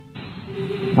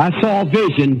I saw a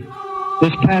vision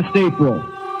this past April,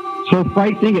 so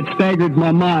frightening it staggered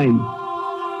my mind.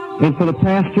 And for the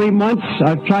past 3 months,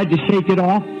 I've tried to shake it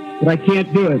off, but I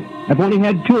can't do it. I've only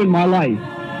had 2 in my life.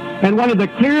 And one of the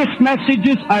clearest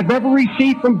messages I've ever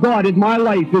received from God in my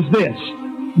life is this: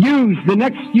 use the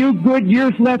next few good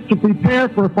years left to prepare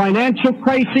for a financial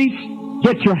crisis.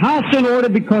 Get your house in order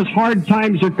because hard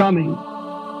times are coming.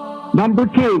 Number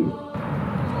 2,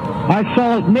 I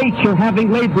saw nature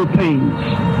having labor pains,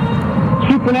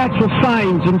 supernatural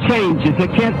signs and changes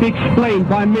that can't be explained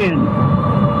by men.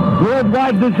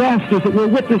 Worldwide disasters that we're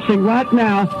witnessing right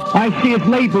now, I see as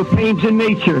labor pains in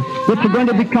nature, which are going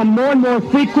to become more and more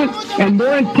frequent and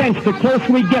more intense the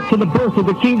closer we get to the birth of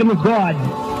the kingdom of God.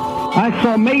 I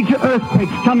saw major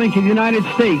earthquakes coming to the United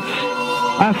States.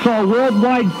 I saw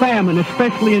worldwide famine,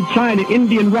 especially in China,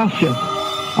 India, and Russia.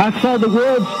 I saw the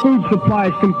world's food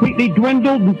supplies completely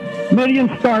dwindled,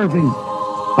 millions starving.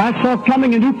 I saw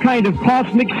coming a new kind of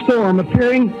cosmic storm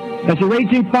appearing as a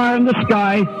raging fire in the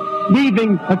sky,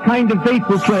 leaving a kind of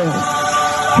vapor trail.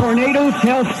 Tornadoes,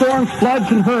 hailstorms,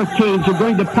 floods, and hurricanes are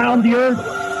going to pound the earth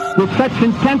with such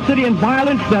intensity and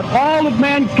violence that all of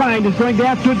mankind is going to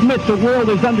have to admit the world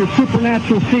is under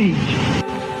supernatural siege.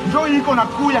 Njoo iko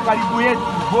nakuya karibu yetu.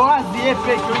 Boazi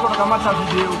yepe iko nakamata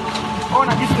video.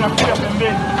 Ona kitu nakuya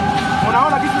pembeni.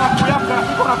 Unaona kitu nakuya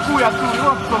iko nakuya tu,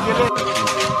 ndio kusogelea.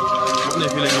 Kuna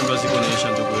vile nyumba ziko naisha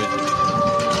ndugu wetu.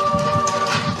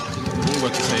 Mungu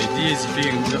atusaidie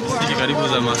zifike karibu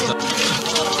za master.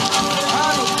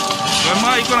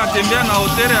 Mama iko natembea na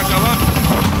hoteli ya Kawapi.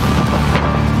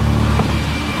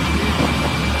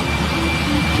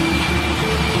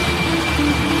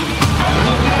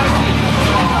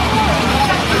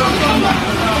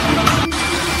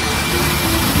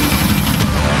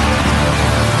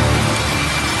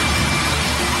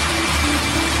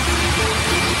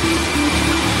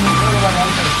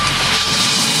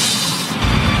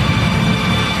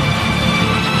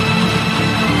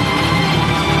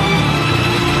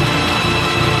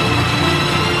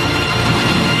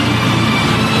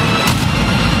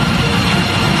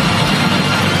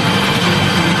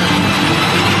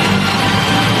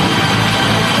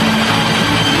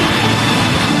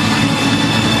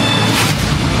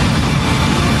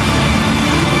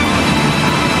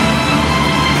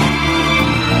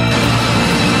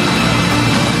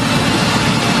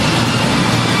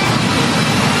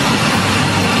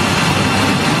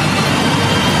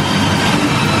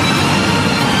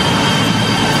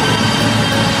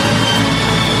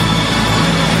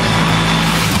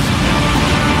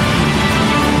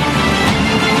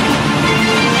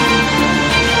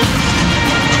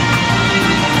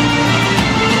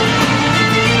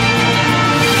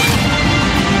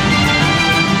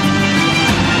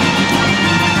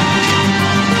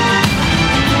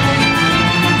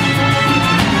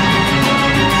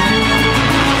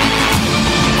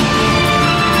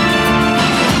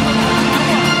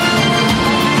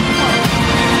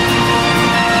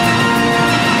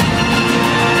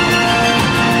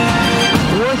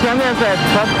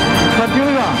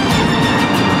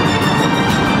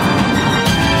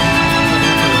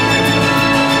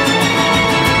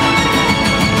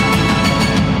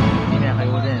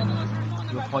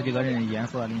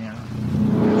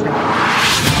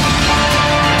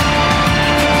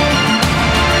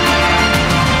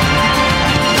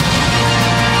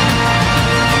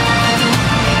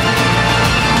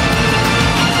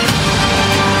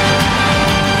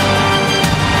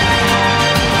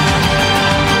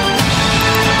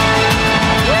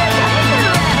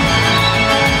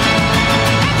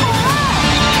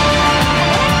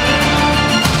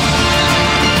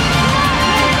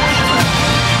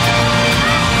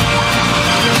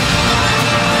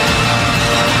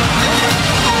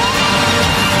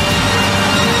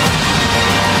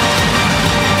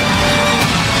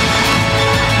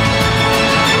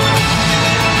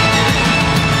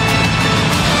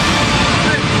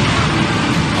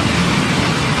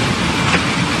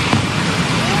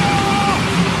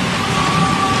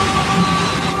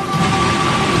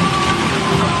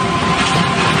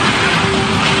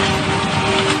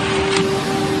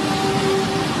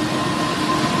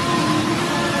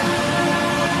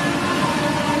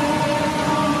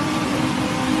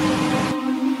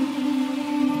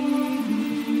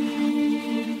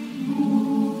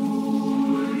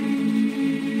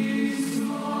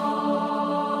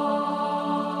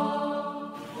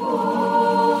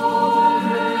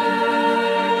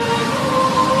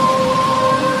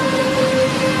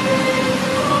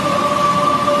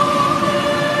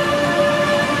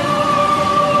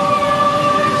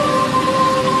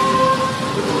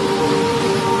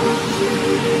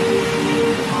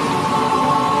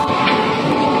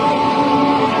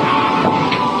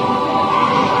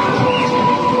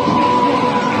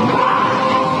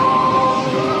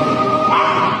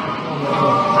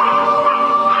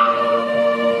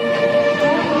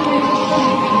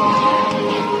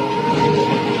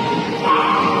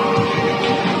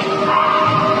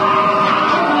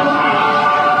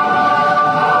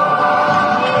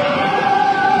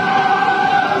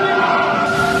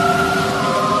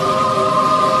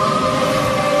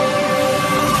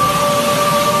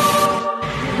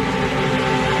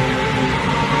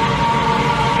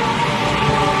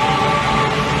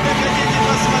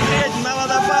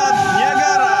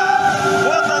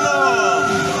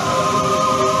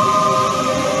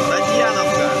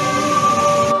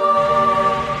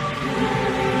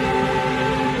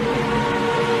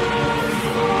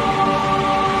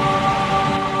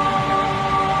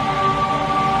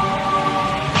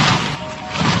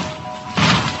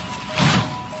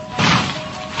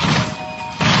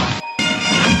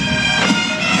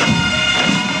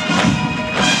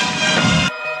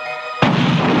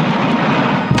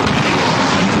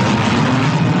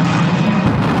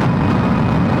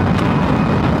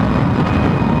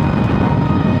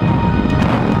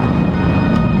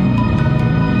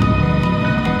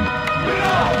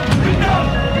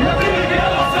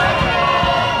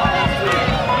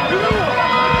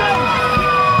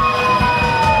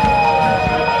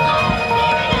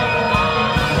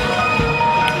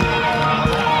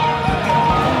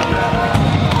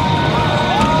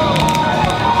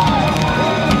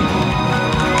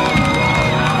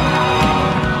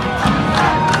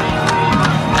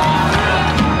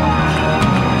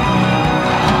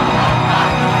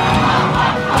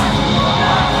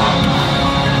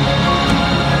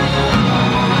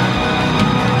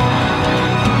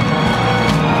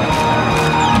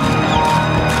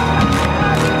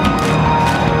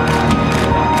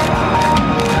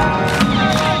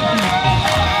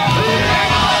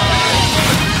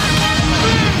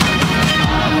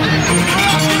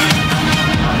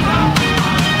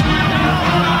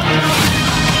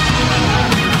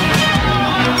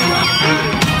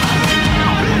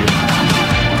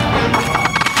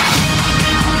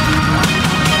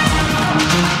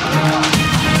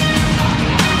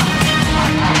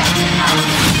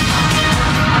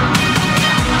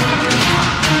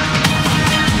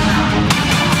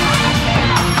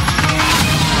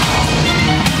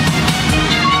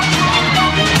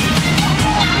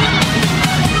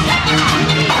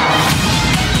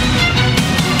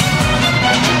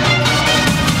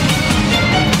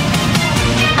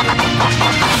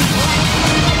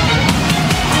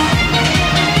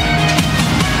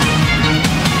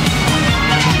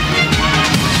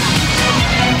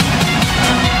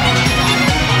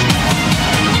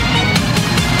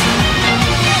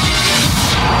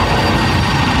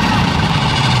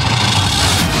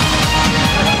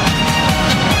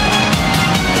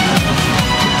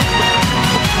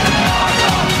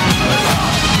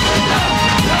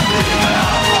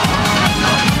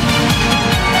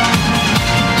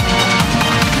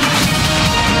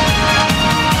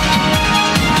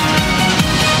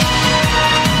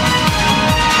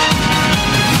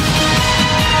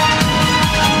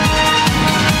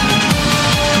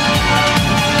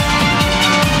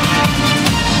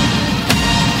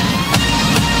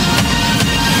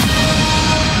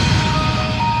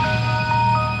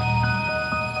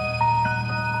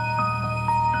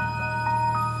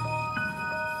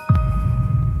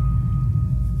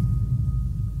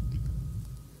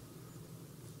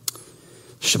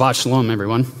 Shabbat Shalom,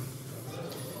 everyone.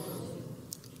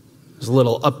 There's a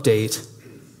little update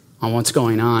on what's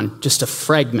going on, just a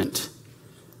fragment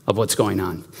of what's going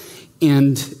on.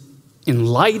 And in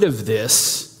light of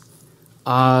this,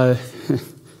 we're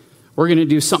going to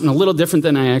do something a little different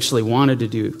than I actually wanted to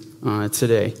do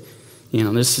today. You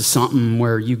know, this is something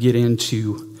where you get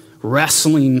into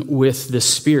wrestling with the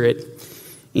Spirit.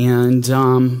 And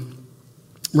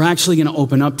we're actually going to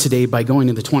open up today by going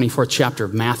to the 24th chapter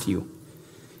of Matthew.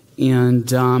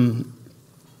 And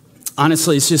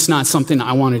honestly, it's just not something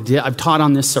I want to do. I've taught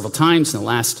on this several times in the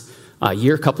last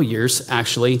year, couple years,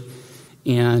 actually.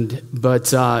 But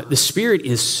the Spirit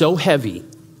is so heavy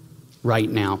right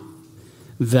now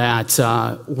that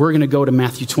we're going to go to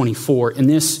Matthew 24. And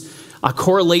this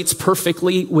correlates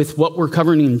perfectly with what we're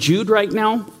covering in Jude right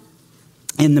now.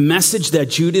 And the message that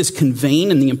Jude is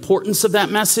conveying and the importance of that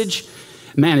message,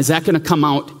 man, is that going to come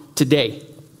out today?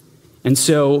 And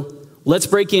so let's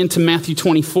break into Matthew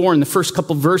 24. And the first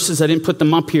couple verses, I didn't put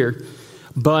them up here.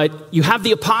 But you have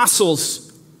the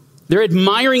apostles. They're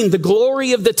admiring the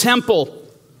glory of the temple.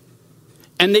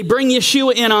 And they bring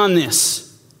Yeshua in on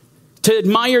this to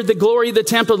admire the glory of the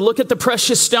temple. Look at the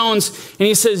precious stones. And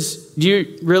he says, do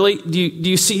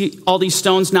you see all these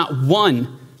stones? Not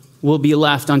one will be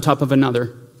left on top of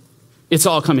another. It's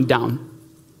all coming down.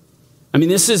 I mean,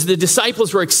 the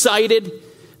disciples were excited.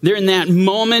 They're in that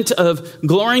moment of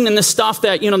glorying in the stuff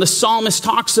that, the psalmist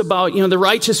talks about. The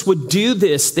righteous would do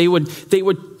this. They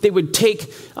would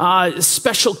take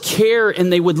special care,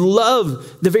 and they would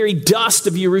love the very dust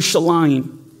of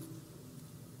Jerusalem.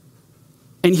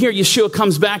 And here Yeshua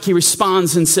comes back. He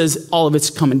responds and says, all of it's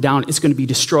coming down. It's going to be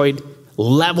destroyed,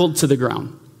 leveled to the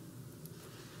ground.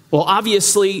 Well,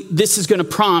 obviously, this is going to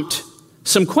prompt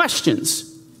some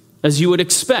questions, as you would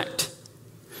expect.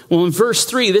 Well, in verse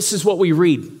 3, this is what we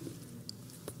read.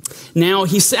 Now,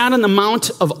 he sat on the Mount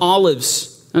of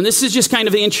Olives. And this is just kind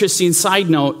of an interesting side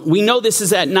note. We know this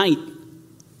is at night.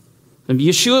 And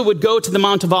Yeshua would go to the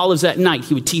Mount of Olives at night.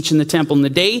 He would teach in the temple in the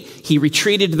day. He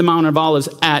retreated to the Mount of Olives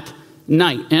at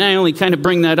night. And I only kind of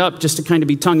bring that up just to kind of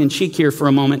be tongue-in-cheek here for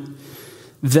a moment.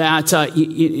 That,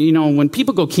 when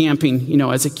people go camping,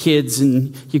 as a kids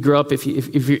and you grow up, if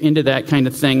you're into that kind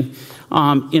of thing,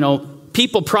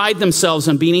 people pride themselves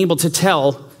on being able to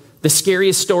tell the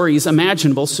scariest stories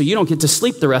imaginable, so you don't get to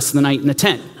sleep the rest of the night in the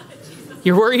tent.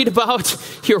 You're worried about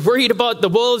the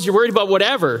wolves. You're worried about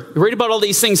whatever. You're worried about all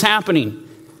these things happening.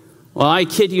 Well, I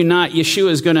kid you not,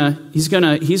 Yeshua is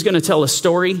gonna tell a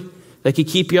story that could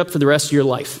keep you up for the rest of your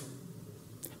life.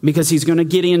 Because he's going to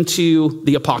get into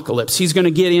the apocalypse. He's going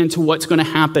to get into what's going to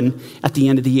happen at the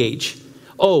end of the age.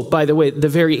 Oh, by the way, the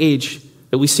very age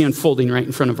that we see unfolding right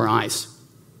in front of our eyes.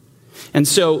 And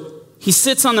so he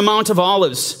sits on the Mount of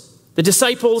Olives. The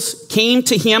disciples came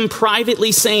to him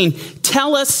privately saying,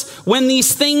 tell us when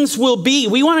these things will be.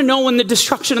 We want to know when the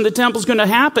destruction of the temple is going to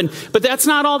happen. But that's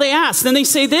not all they ask. Then they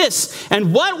say this,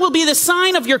 and what will be the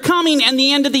sign of your coming and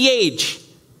the end of the age?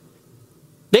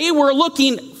 They were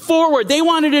looking forward. They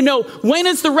wanted to know, when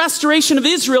is the restoration of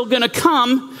Israel going to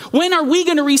come? When are we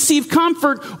going to receive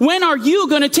comfort? When are you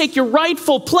going to take your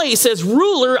rightful place as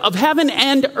ruler of heaven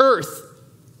and earth?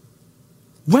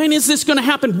 When is this going to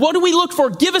happen? What do we look for?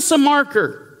 Give us a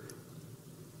marker.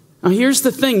 Now here's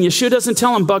the thing. Yeshua doesn't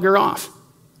tell them bugger off.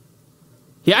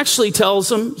 He actually tells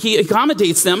them, he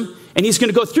accommodates them, and he's going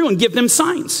to go through and give them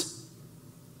signs.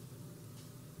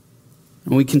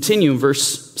 And we continue in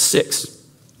verse 6.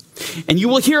 And you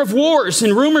will hear of wars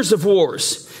and rumors of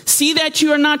wars. See that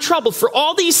you are not troubled, for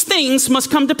all these things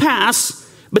must come to pass,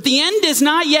 but the end is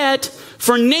not yet.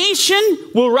 For nation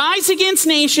will rise against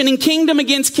nation and kingdom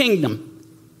against kingdom.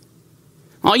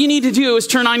 All you need to do is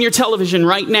turn on your television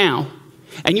right now,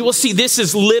 and you will see this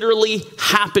is literally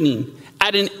happening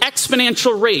at an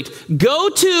exponential rate. Go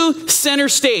to center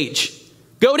stage.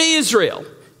 Go to Israel.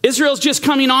 Israel's just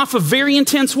coming off a very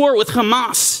intense war with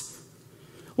Hamas.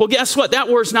 Well, guess what? That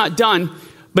war's not done.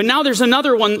 But now there's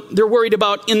another one they're worried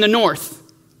about in the north.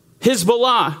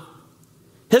 Hezbollah.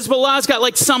 Hezbollah's got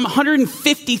like some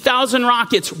 150,000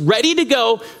 rockets ready to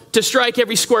go to strike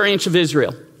every square inch of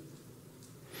Israel.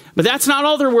 But that's not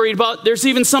all they're worried about. There's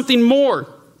even something more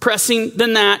pressing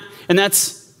than that, and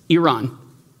that's Iran.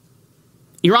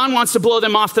 Iran wants to blow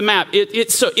them off the map.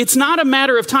 So it's not a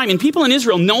matter of time, and people in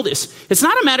Israel know this. It's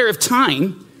not a matter of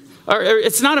time, or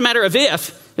it's not a matter of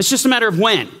if. It's just a matter of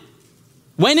when.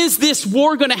 When is this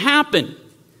war going to happen?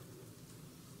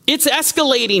 It's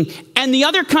escalating, and the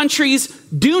other countries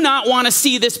do not want to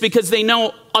see this because they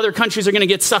know other countries are going to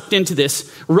get sucked into this.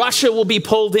 Russia will be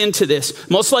pulled into this.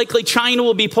 Most likely China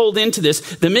will be pulled into this.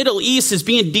 The Middle East is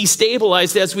being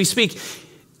destabilized as we speak.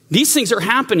 These things are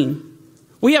happening.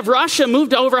 We have Russia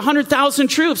moved over 100,000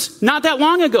 troops not that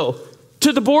long ago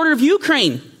to the border of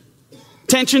Ukraine.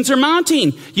 Tensions are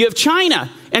mounting. You have China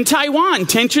and Taiwan.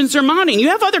 Tensions are mounting. You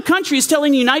have other countries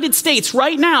telling the United States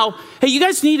right now, hey, you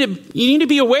guys need to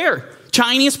be aware.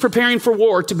 China is preparing for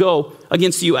war to go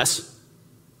against the U.S.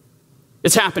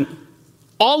 It's happening.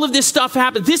 All of this stuff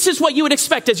happened. This is what you would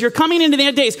expect. As you're coming into the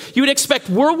end days, you would expect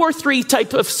World War III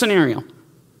type of scenario.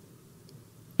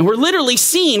 And we're literally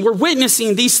we're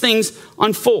witnessing these things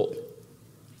unfold.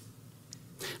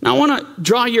 Now I want to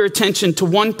draw your attention to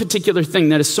one particular thing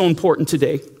that is so important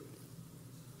today.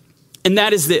 And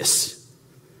that is this.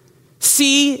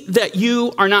 See that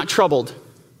you are not troubled.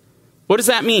 What does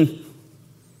that mean?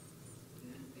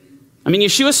 I mean,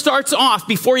 Yeshua starts off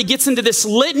before he gets into this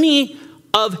litany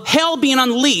of hell being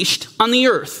unleashed on the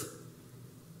earth.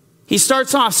 He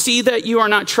starts off, see that you are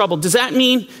not troubled. Does that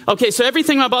mean, okay, so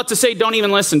everything I'm about to say, don't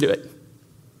even listen to it.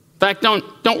 In fact,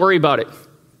 don't worry about it.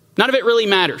 None of it really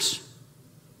matters.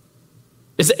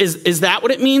 Is that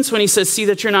what it means when he says, see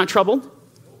that you're not troubled?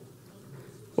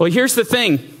 Well, here's the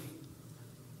thing.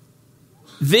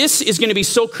 This is going to be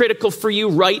so critical for you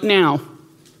right now.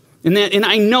 And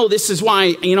I know this is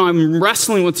why, I'm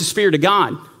wrestling with the Spirit of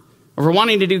God. Or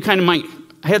wanting to do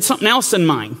I had something else in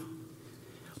mind.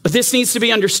 But this needs to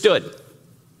be understood.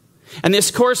 And this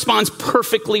corresponds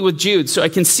perfectly with Jude, so I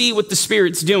can see what the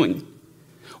Spirit's doing.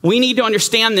 We need to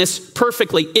understand this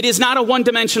perfectly. It is not a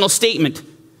one-dimensional statement.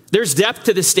 There's depth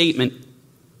to this statement.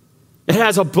 It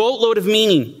has a boatload of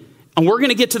meaning. And we're going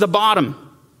to get to the bottom.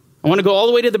 I want to go all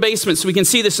the way to the basement so we can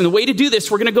see this. And the way to do this,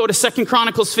 we're going to go to 2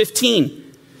 Chronicles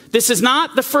 15. This is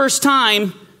not the first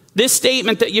time this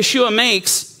statement that Yeshua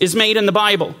makes is made in the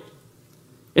Bible.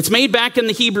 It's made back in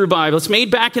the Hebrew Bible. It's made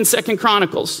back in 2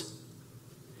 Chronicles.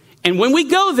 And when we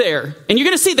go there, and you're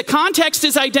going to see the context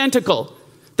is identical.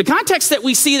 The context that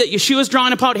we see that Yeshua is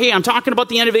drawing about, hey, I'm talking about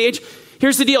the end of the age.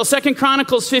 Here's the deal. 2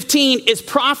 Chronicles 15 is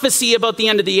prophecy about the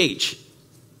end of the age.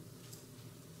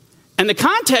 And the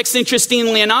context,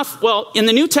 interestingly enough, well, in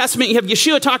the New Testament, you have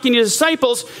Yeshua talking to his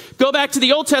disciples. Go back to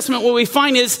the Old Testament, what we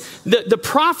find is the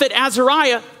prophet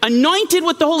Azariah, anointed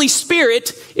with the Holy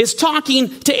Spirit, is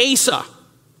talking to Asa.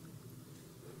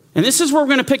 And this is where we're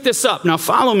going to pick this up. Now,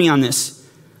 follow me on this.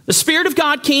 The Spirit of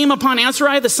God came upon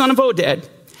Azariah, the son of Oded,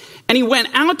 and he went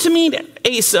out to meet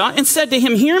Asa and said to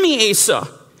him, hear me, Asa,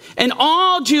 and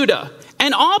all Judah,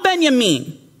 and all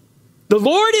Benjamin. The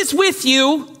Lord is with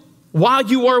you while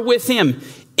you are with him.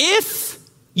 If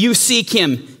you seek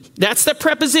him, that's the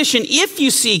preposition, if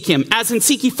you seek him, as in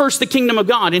seek ye first the kingdom of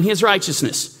God and his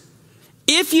righteousness.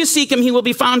 If you seek him, he will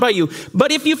be found by you.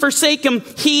 But if you forsake him,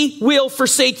 he will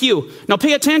forsake you. Now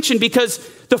pay attention, because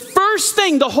the first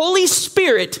thing the Holy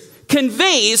Spirit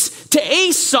conveys to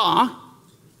Asa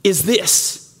is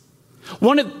this.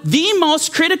 One of the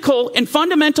most critical and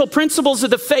fundamental principles of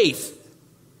the faith.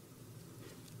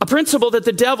 A principle that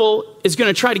the devil is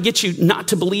going to try to get you not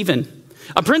to believe in.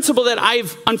 A principle that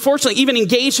I've unfortunately even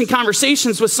engaged in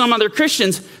conversations with some other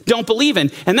Christians don't believe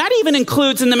in. And that even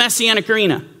includes in the Messianic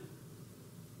arena.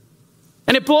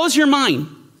 And it blows your mind.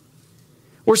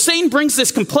 Where Satan brings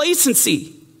this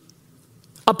complacency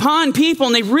upon people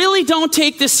and they really don't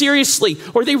take this seriously.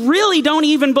 Or they really don't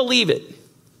even believe it.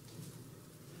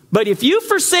 But if you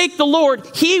forsake the Lord,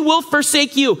 he will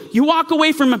forsake you. You walk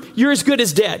away from him, you're as good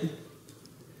as dead.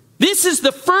 This is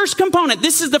the first component.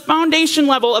 This is the foundation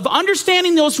level of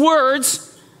understanding those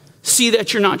words. See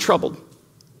that you're not troubled.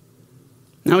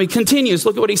 Now he continues.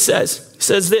 Look at what he says. He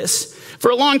says this. For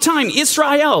a long time,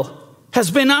 Israel has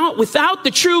been out without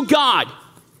the true God.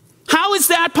 How is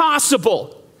that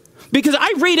possible? Because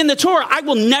I read in the Torah, I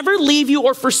will never leave you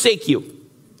or forsake you.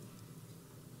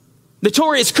 The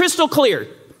Torah is crystal clear.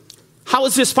 How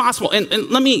is this possible? And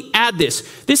let me add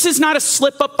this. This is not a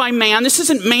slip up by man. This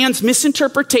isn't man's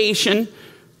misinterpretation.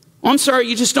 Oh, I'm sorry,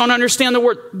 you just don't understand the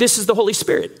word. This is the Holy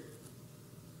Spirit.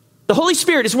 The Holy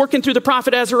Spirit is working through the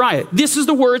prophet Azariah. This is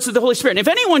the words of the Holy Spirit. And if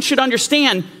anyone should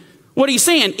understand what he's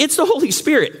saying, it's the Holy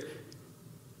Spirit.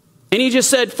 And he just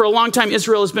said, for a long time,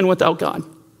 Israel has been without God.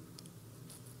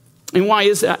 And why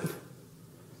is that?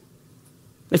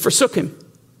 They forsook him.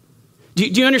 Do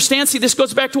you understand? See, this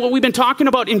goes back to what we've been talking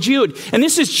about in Jude. And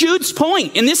this is Jude's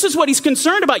point. And this is what he's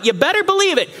concerned about. You better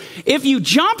believe it. If you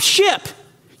jump ship,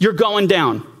 you're going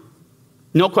down.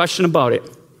 No question about it.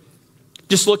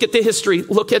 Just look at the history.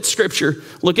 Look at Scripture.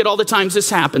 Look at all the times this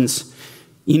happens.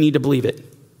 You need to believe it.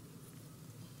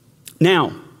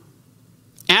 Now,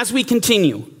 as we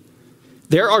continue,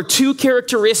 there are two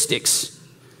characteristics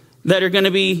that are going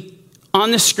to be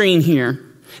on the screen here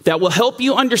that will help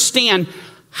you understand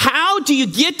how do you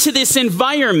get to this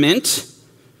environment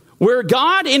where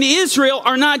God and Israel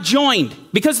are not joined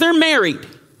because they're married.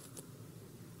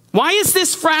 Why is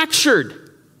this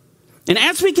fractured? And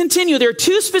as we continue, there are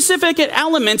two specific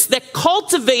elements that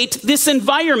cultivate this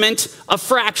environment of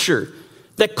fracture,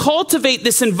 that cultivate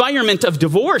this environment of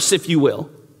divorce, if you will.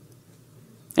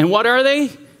 And what are they?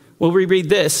 Well, we read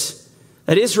this,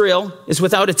 that Israel is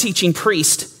without a teaching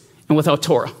priest and without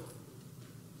Torah.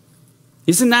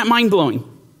 Isn't that mind-blowing?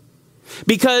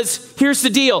 Because here's the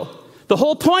deal. The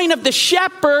whole point of the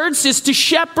shepherds is to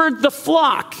shepherd the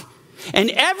flock. And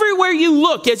everywhere you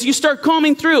look, as you start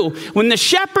combing through, when the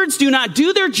shepherds do not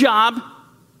do their job,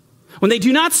 when they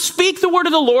do not speak the word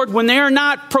of the Lord, when they are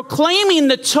not proclaiming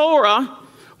the Torah,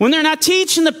 when they're not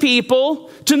teaching the people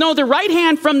to know their right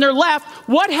hand from their left,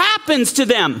 what happens to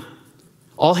them?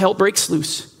 All hell breaks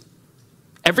loose.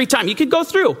 Every time. You could go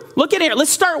through. Look at Aaron.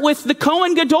 Let's start with the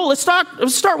Cohen Gadol. Let's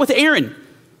start with Aaron.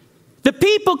 The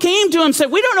people came to him and said,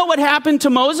 we don't know what happened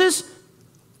to Moses.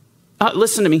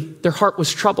 Listen to me. Their heart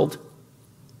was troubled.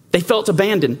 They felt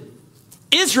abandoned.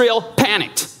 Israel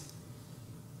panicked.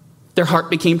 Their heart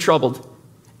became troubled.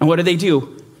 And what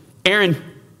do? Aaron,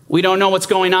 we don't know what's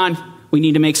going on. We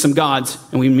need to make some gods,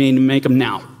 and we need to make them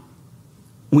now.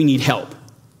 We need help.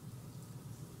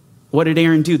 What did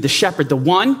Aaron do? The shepherd, the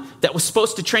one that was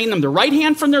supposed to train them the right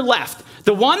hand from their left,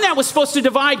 the one that was supposed to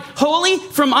divide holy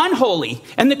from unholy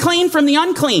and the clean from the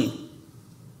unclean.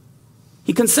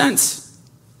 He consents.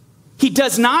 He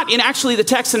does not, and actually the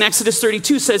text in Exodus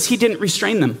 32 says he didn't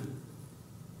restrain them.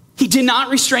 He did not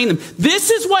restrain them. This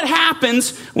is what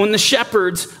happens when the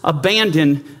shepherds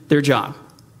abandon their job.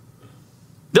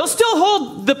 They'll still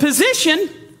hold the position.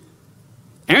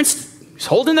 Aaron's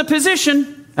holding the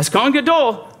position as Kohen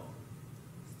Gadol,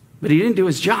 but he didn't do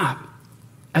his job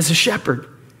as a shepherd.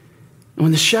 And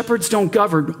when the shepherds don't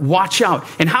govern, watch out.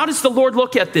 And how does the Lord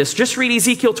look at this? Just read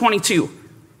Ezekiel 22.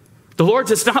 The Lord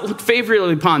does not look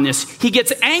favorably upon this. He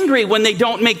gets angry when they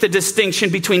don't make the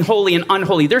distinction between holy and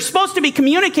unholy. They're supposed to be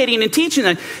communicating and teaching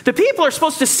that. The people are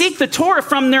supposed to seek the Torah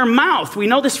from their mouth. We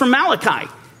know this from Malachi.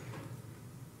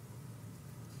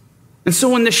 And so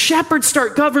when the shepherds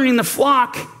start governing the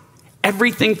flock,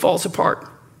 everything falls apart.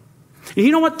 And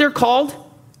you know what they're called?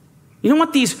 You know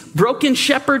what these broken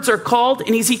shepherds are called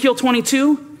in Ezekiel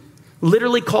 22?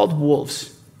 Literally called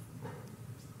wolves.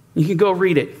 You can go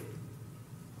read it.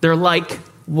 They're like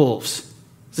wolves.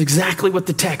 That's exactly what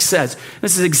the text says.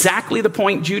 This is exactly the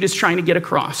point Jude is trying to get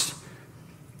across.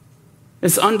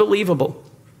 It's unbelievable.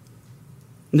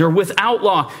 They're without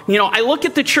law. You know, I look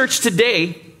at the church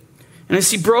today, and I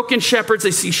see broken shepherds.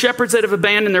 I see shepherds that have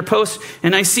abandoned their posts,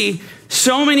 and I see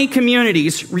so many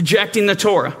communities rejecting the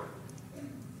Torah,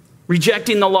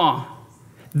 rejecting the law.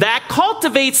 That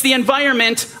cultivates the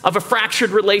environment of a fractured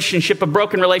relationship, a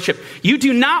broken relationship. You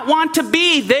do not want to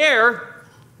be there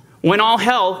when all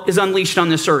hell is unleashed on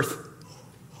this earth.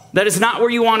 That is not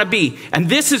where you want to be. And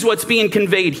this is what's being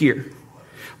conveyed here.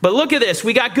 But look at this.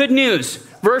 We got good news.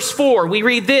 Verse 4, we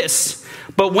read this.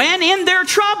 But when in their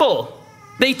trouble,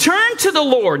 they turned to the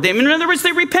Lord. In other words,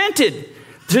 they repented.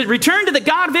 To return to the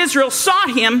God of Israel,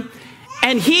 sought him,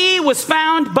 and he was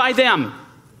found by them.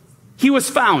 He was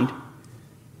found.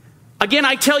 Again,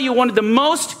 I tell you, one of the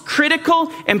most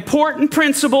critical, important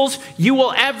principles you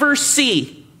will ever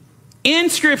see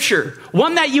in Scripture,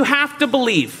 one that you have to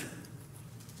believe.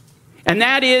 And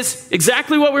that is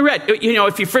exactly what we read. You know,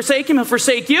 if you forsake him, he'll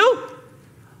forsake you.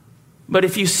 But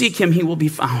if you seek him, he will be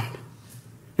found.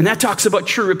 And that talks about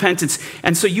true repentance.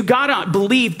 And so you got to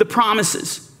believe the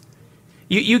promises.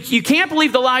 You can't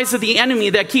believe the lies of the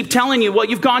enemy that keep telling you, well,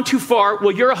 you've gone too far.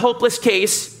 Well, you're a hopeless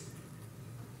case.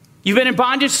 You've been in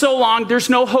bondage so long,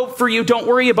 there's no hope for you. Don't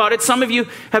worry about it. Some of you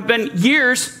have been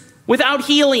years without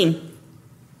healing.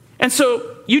 And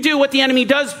so you do what the enemy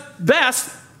does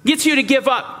best, gets you to give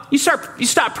up. You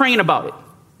stop praying about it.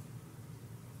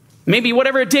 Maybe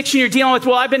whatever addiction you're dealing with,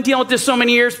 well, I've been dealing with this so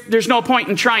many years, there's no point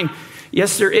in trying.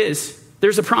 Yes, there is.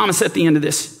 There's a promise at the end of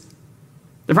this.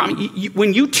 The promise,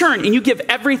 when you turn and you give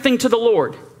everything to the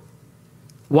Lord,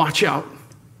 watch out.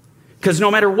 Because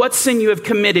no matter what sin you have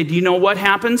committed, you know what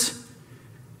happens?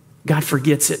 God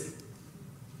forgets it.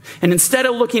 And instead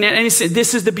of looking at any sin,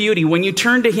 this is the beauty. When you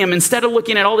turn to him, instead of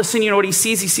looking at all the sin, you know what he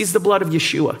sees? He sees the blood of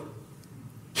Yeshua.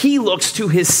 He looks to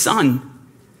his son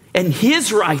and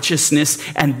his righteousness,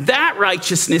 and that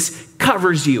righteousness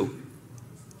covers you.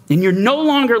 And you no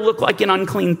longer look like an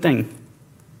unclean thing.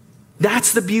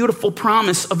 That's the beautiful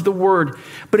promise of the word.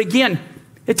 But again,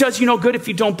 it does you no good if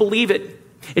you don't believe it.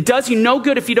 It does you no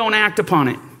good if you don't act upon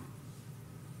it.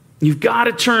 You've got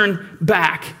to turn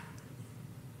back.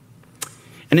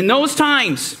 And in those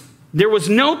times, there was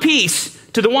no peace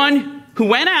to the one who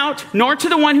went out, nor to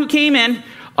the one who came in.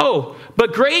 Oh,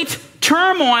 but great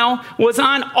turmoil was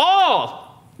on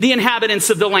all the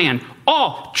inhabitants of the land.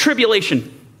 All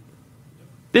tribulation.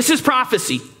 This is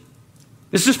prophecy.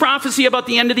 This is prophecy about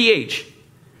the end of the age.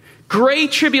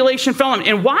 Great tribulation fell on them.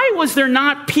 And why was there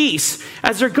not peace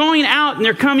as they're going out and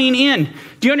they're coming in?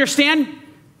 Do you understand?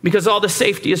 Because all the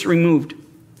safety is removed.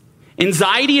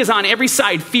 Anxiety is on every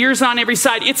side. Fear is on every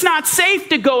side. It's not safe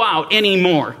to go out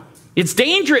anymore. It's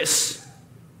dangerous.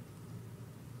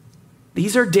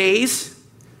 These are days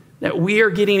that we are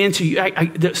getting into.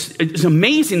 It's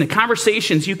amazing the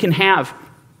conversations you can have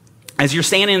as you're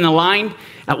standing in the line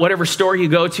at whatever store you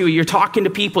go to. You're talking to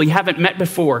people you haven't met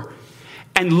before.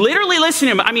 And literally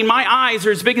listening to them. I mean, my eyes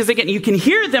are as big as they get. You can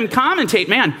hear them commentate,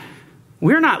 man,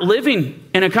 we're not living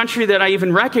in a country that I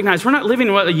even recognize. We're not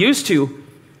living what they used to.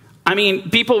 I mean,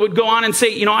 people would go on and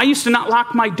say, I used to not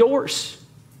lock my doors.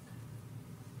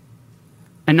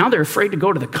 And now they're afraid to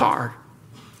go to the car.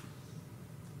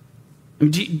 I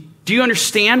mean, do you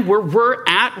understand where we're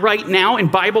at right now in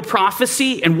Bible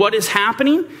prophecy and what is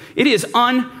happening? It is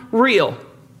unreal.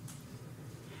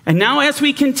 And now as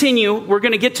we continue, we're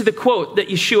going to get to the quote that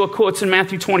Yeshua quotes in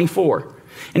Matthew 24.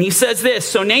 And he says this,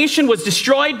 so nation was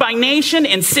destroyed by nation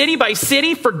and city by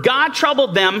city, for God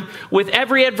troubled them with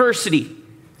every adversity.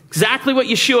 Exactly what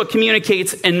Yeshua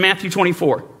communicates in Matthew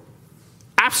 24.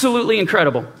 Absolutely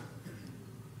incredible.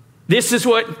 This is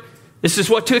what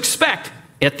to expect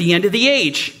at the end of the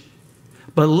age.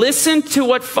 But listen to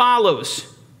what follows.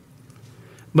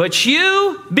 But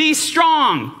you be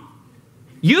strong.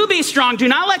 You be strong. Do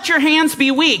not let your hands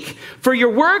be weak, for your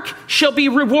work shall be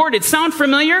rewarded. Sound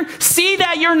familiar? See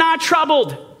that you're not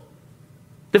troubled.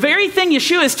 The very thing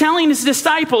Yeshua is telling his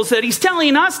disciples that he's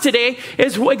telling us today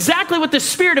is exactly what the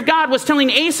Spirit of God was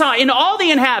telling Asa and all the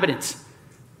inhabitants.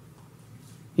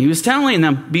 He was telling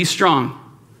them, be strong.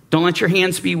 Don't let your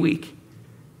hands be weak.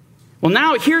 Well,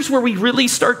 now here's where we really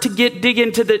start to dig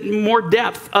into the more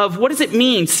depth of what does it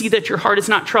mean, see that your heart is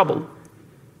not troubled.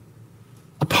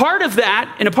 A part of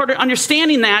that, and a part of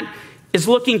understanding that, is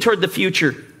looking toward the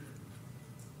future.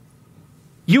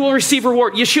 You will receive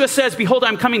reward. Yeshua says, behold,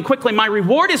 I'm coming quickly. My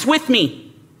reward is with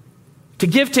me to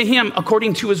give to him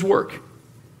according to his work.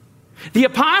 The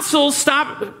apostles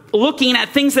stopped looking at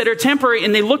things that are temporary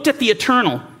and they looked at the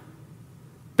eternal.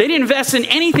 They didn't invest in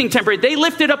anything temporary. They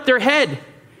lifted up their head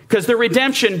because their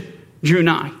redemption drew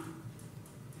nigh.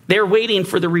 They're waiting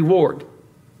for the reward.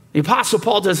 The Apostle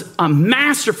Paul does a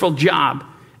masterful job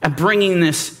at bringing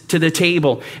this to the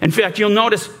table. In fact, you'll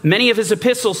notice many of his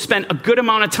epistles spent a good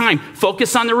amount of time.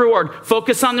 Focus on the reward.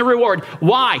 Focus on the reward.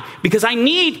 Why? Because I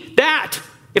need that.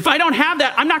 If I don't have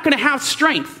that, I'm not going to have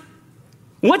strength.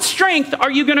 What strength are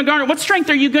you going to garner? What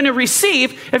strength are you going to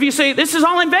receive if you say, this is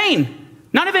all in vain?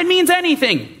 None of it means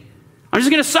anything. I'm just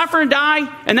going to suffer and die,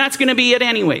 and that's going to be it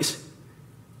anyways.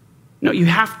 No, you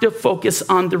have to focus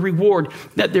on the reward,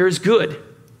 that there is good.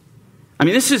 I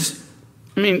mean,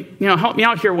 help me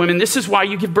out here, women. This is why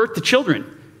you give birth to children.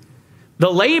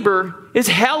 The labor is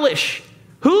hellish.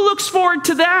 Who looks forward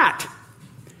to that?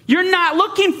 You're not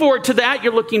looking forward to that.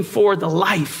 You're looking for the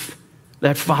life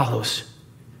that follows.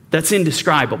 That's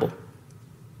indescribable.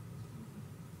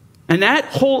 And that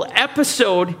whole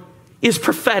episode is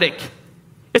prophetic.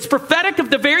 It's prophetic of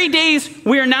the very days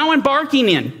we are now embarking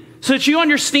in. So that you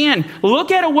understand,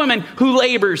 look at a woman who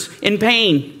labors in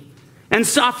pain and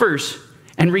suffers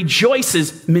and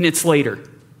rejoices minutes later.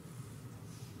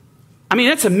 I mean,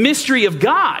 that's a mystery of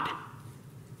God.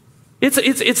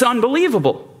 It's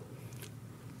unbelievable.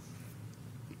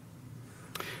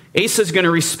 Asa is going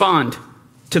to respond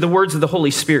to the words of the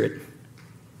Holy Spirit.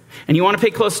 And you want to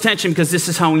pay close attention because this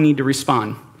is how we need to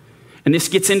respond. And this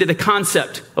gets into the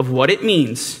concept of what it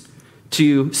means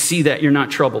to see that you're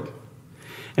not troubled.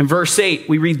 In verse 8,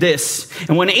 we read this.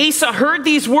 And when Asa heard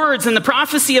these words and the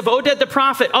prophecy of Oded the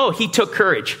prophet, he took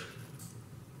courage.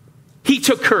 He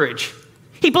took courage.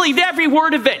 He believed every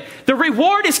word of it. The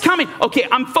reward is coming. Okay,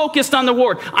 I'm focused on the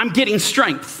reward. I'm getting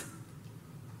strength.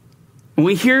 When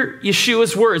we hear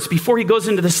Yeshua's words, before he goes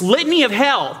into this litany of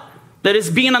hell that is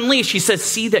being unleashed, he says,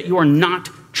 see that you are not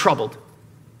troubled.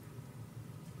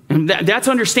 And that's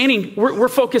understanding. We're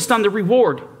focused on the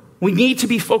reward. We need to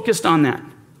be focused on that.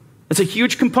 It's a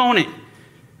huge component.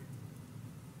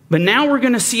 But now we're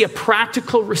going to see a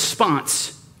practical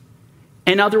response.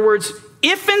 In other words,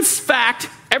 if in fact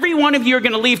every one of you are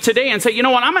going to leave today and say, you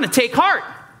know what, I'm going to take heart.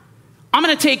 I'm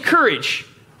going to take courage.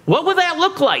 What would that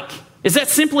look like? Is that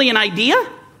simply an idea?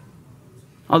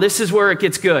 Oh, this is where it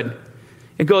gets good.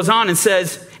 It goes on and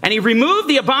says, and he removed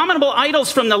the abominable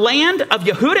idols from the land of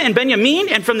Yehuda and Benjamin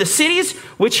and from the cities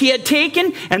which he had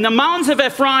taken and the mountains of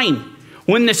Ephraim.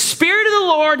 When the Spirit of the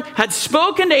Lord had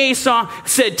spoken to Asa,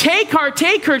 said, take heart,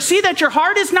 see that your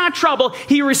heart is not troubled,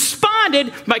 he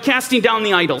responded by casting down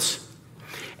the idols.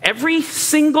 Every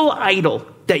single idol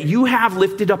that you have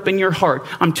lifted up in your heart,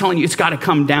 I'm telling you, it's got to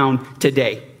come down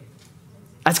today.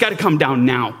 That's got to come down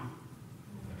now.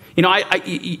 You know,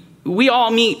 we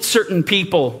all meet certain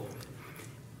people,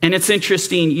 and it's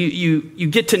interesting. You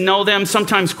get to know them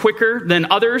sometimes quicker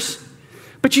than others.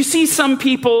 But you see some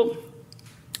people,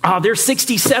 they're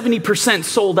 60, 70%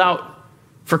 sold out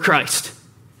for Christ.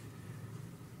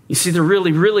 You see the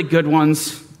really, really good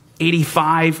ones,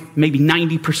 85, maybe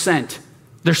 90%.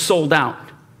 They're sold out.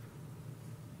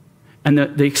 And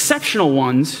the exceptional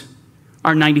ones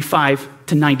are 95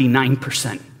 to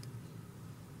 99%.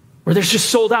 Where they're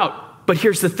just sold out. But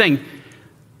here's the thing.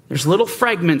 There's little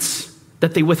fragments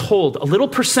that they withhold. A little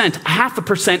percent, a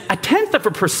 0.5%, a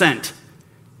 0.1%.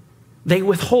 They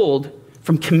withhold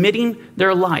from committing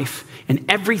their life and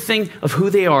everything of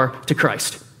who they are to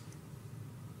Christ.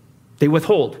 They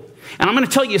withhold. And I'm going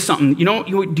to tell you something. You know,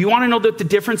 do you want to know what the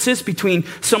difference is between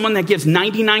someone that gives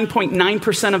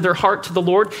 99.9% of their heart to the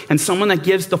Lord and someone that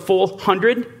gives the full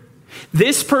 100?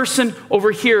 This person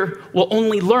over here will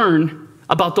only learn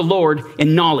about the Lord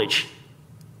in knowledge,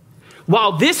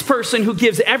 while this person who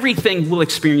gives everything will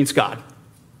experience God.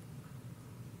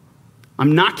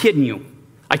 I'm not kidding you.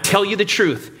 I tell you the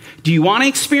truth. Do you want to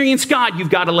experience God? You've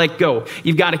got to let go.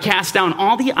 You've got to cast down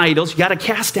all the idols. You've got to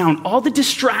cast down all the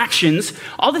distractions,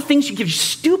 all the things you give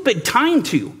stupid time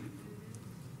to.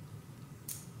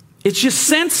 It's just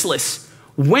senseless.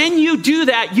 When you do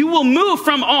that, you will move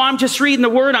from, I'm just reading the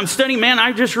word, I'm studying, man,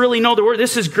 I just really know the word,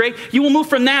 this is great. You will move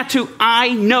from that to,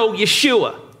 I know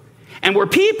Yeshua. And where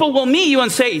people will meet you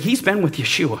and say, he's been with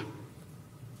Yeshua.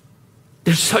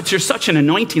 There's such an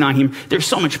anointing on him. There's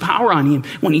so much power on him.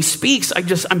 When he speaks,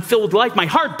 I'm filled with life. My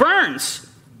heart burns.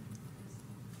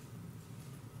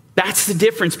 That's the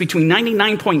difference between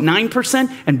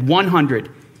 99.9% and 100.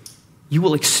 You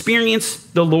will experience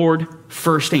the Lord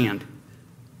firsthand.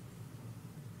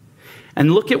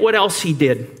 And look at what else he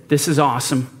did. This is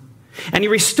awesome. And he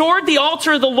restored the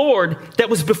altar of the Lord that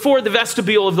was before the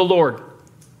vestibule of the Lord.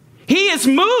 He is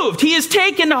moved. He is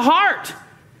taken to heart.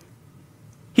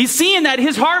 He's seeing that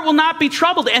his heart will not be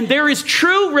troubled, and there is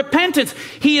true repentance.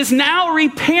 He is now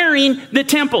repairing the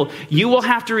temple. You will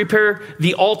have to repair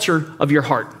the altar of your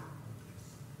heart.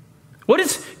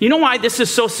 You know why this is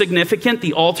so significant,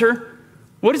 the altar?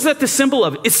 What is that the symbol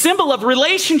of? It's symbol of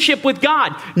relationship with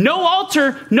God. No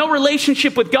altar, no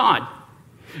relationship with God.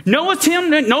 No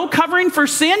attempt, no covering for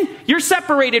sin. You're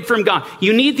separated from God.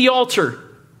 You need the altar.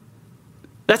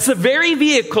 That's the very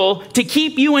vehicle to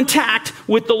keep you intact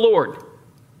with the Lord.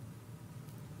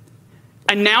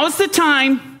 And now is the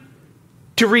time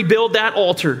to rebuild that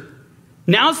altar.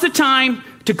 Now's the time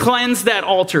to cleanse that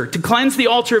altar, to cleanse the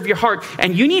altar of your heart.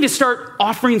 And you need to start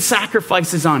offering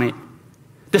sacrifices on it.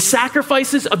 The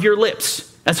sacrifices of your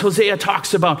lips, as Hosea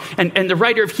talks about, and the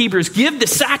writer of Hebrews, give the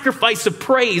sacrifice of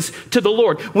praise to the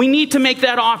Lord. We need to make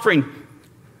that offering.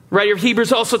 Writer of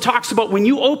Hebrews also talks about when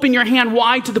you open your hand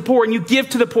wide to the poor and you give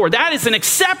to the poor. That is an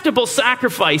acceptable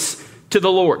sacrifice to the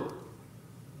Lord.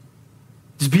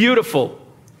 It's beautiful.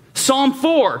 Psalm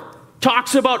 4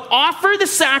 talks about offer the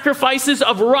sacrifices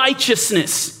of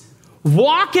righteousness.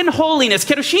 Walk in holiness.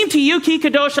 Kedoshim tiyu ki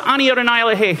kadosh ani Adonai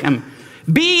Elohechem.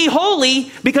 Be holy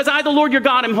because I, the Lord your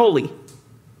God, am holy.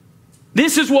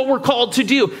 This is what we're called to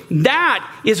do. That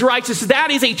is righteous.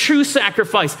 That is a true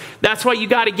sacrifice. That's why you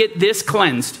got to get this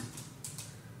cleansed.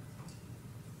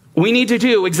 We need to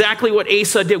do exactly what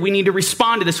Asa did. We need to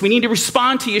respond to this. We need to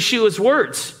respond to Yeshua's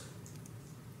words.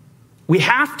 We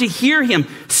have to hear him.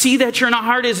 See that your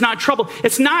heart is not troubled.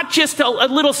 It's not just a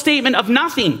little statement of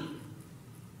nothing.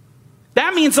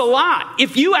 That means a lot.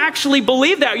 If you actually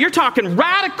believe that, you're talking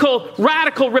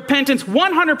radical repentance,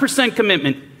 100%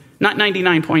 commitment, not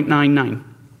 99.99.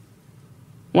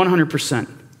 100%.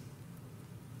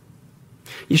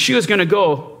 Yeshua is going to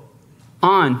go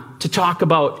on to talk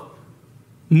about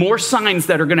more signs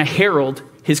that are going to herald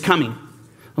his coming.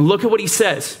 And look at what he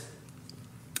says.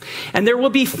 And there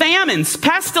will be famines,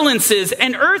 pestilences,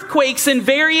 and earthquakes in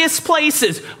various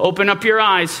places. Open up your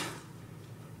eyes.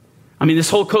 I mean, this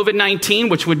whole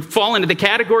COVID-19, which would fall into the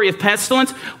category of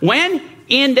pestilence. When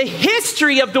in the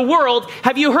history of the world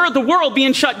have you heard the world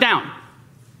being shut down?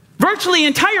 Virtually the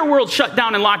entire world shut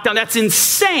down and locked down. That's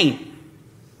insane.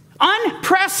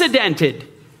 Unprecedented.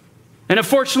 And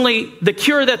unfortunately, the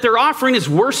cure that they're offering is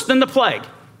worse than the plague.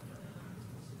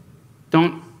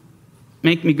 Don't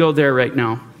make me go there right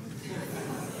now.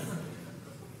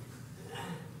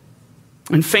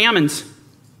 And famines.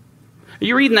 Are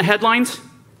you reading the headlines?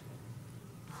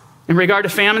 In regard to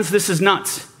famines, this is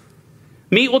nuts.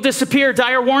 Meat will disappear.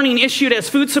 Dire warning issued as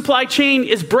food supply chain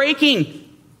is breaking.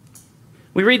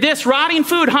 We read this: rotting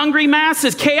food, hungry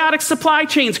masses, chaotic supply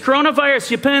chains, coronavirus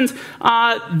depends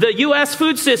the U.S.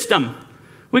 food system.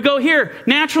 We go here,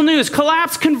 natural news,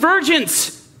 collapse,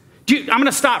 convergence. I'm going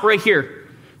to stop right here.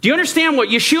 Do you understand what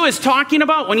Yeshua is talking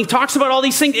about when he talks about all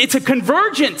these things? It's a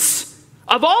convergence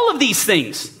of all of these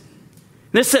things.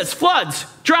 This says floods,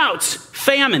 droughts,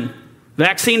 famine,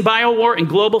 vaccine biowar, and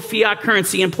global fiat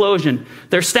currency implosion.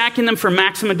 They're stacking them for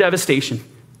maximum devastation.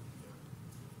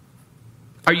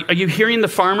 Are you hearing the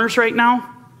farmers right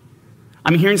now?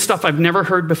 I'm hearing stuff I've never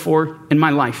heard before in my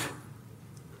life.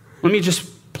 Let me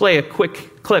just play a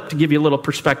quick clip to give you a little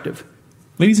perspective.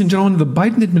 Ladies and gentlemen, the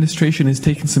Biden administration has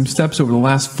taken some steps over the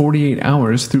last 48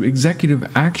 hours through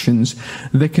executive actions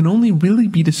that can only really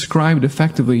be described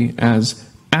effectively as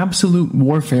absolute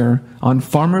warfare on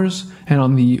farmers and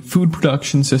on the food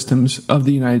production systems of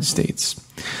the United States.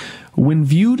 When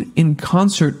viewed in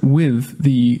concert with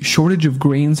the shortage of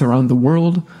grains around the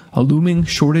world, a looming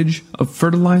shortage of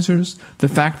fertilizers, the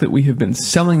fact that we have been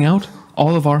selling out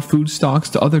all of our food stocks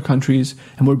to other countries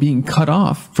and we're being cut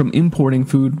off from importing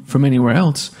food from anywhere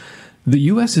else, the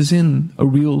U.S. is in a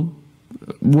real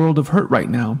world of hurt right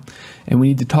now, and we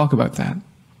need to talk about that.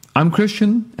 I'm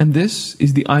Christian, and this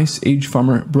is the Ice Age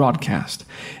Farmer broadcast.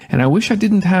 And I wish I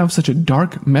didn't have such a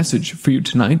dark message for you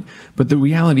tonight, but the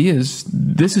reality is,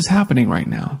 this is happening right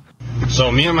now.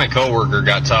 So me and my coworker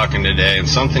got talking today, and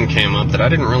something came up that I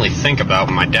didn't really think about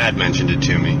when my dad mentioned it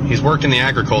to me. He's worked in the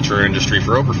agriculture industry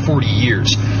for over 40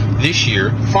 years. This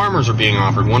year, farmers are being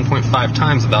offered 1.5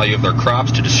 times the value of their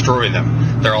crops to destroy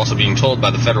them. They're also being told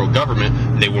by the federal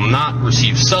government they will not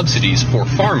receive subsidies for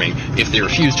farming if they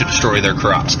refuse to destroy their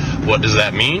crops. What does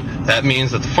that mean? That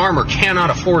means that the farmer cannot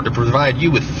afford to provide you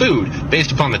with food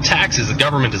based upon the taxes the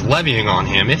government is levying on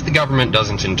him if the government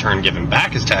doesn't in turn give him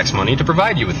back his tax money to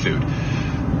provide you with food.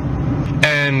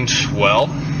 And, well,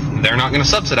 they're not going to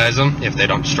subsidize them if they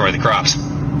don't destroy the crops.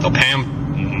 They'll pay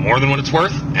them more than what it's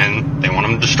worth, and they want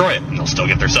them to destroy it, and they'll still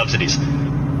get their subsidies.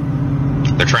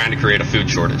 They're trying to create a food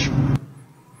shortage.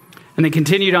 And they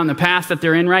continued on the path that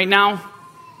they're in right now,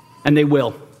 and they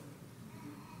will.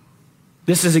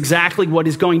 This is exactly what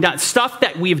is going down. Stuff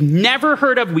that we've never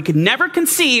heard of, we could never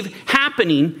conceive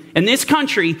happening in this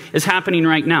country is happening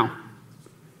right now.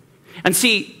 And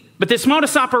see, but this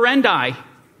modus operandi,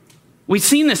 we've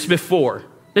seen this before.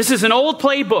 This is an old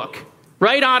playbook,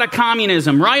 right out of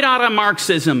communism, right out of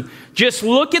Marxism. Just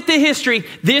look at the history.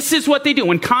 This is what they do.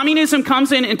 When communism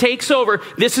comes in and takes over,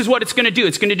 this is what it's going to do.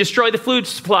 It's going to destroy the food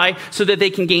supply so that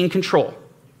they can gain control.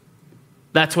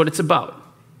 That's what it's about.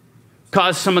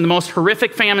 Cause some of the most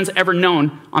horrific famines ever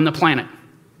known on the planet.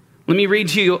 Let me read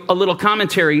to you a little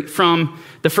commentary from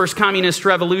the first communist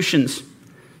revolutions.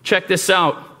 Check this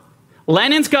out.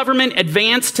 Lenin's government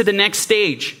advanced to the next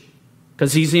stage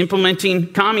because he's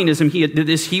implementing communism.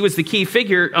 He was the key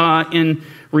figure in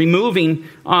removing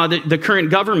the current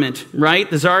government, right?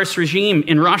 The Tsarist regime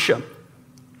in Russia.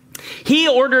 He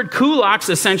ordered kulaks,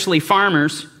 essentially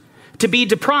farmers, to be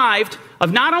deprived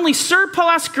of not only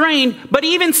surplus grain, but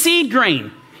even seed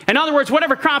grain. In other words,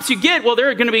 whatever crops you get, well,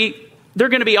 they're going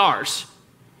to be ours.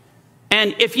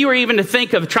 And if you were even to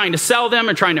think of trying to sell them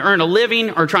or trying to earn a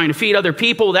living or trying to feed other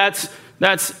people, that's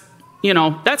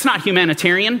not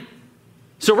humanitarian.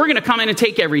 So we're going to come in and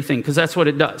take everything because that's what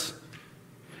it does.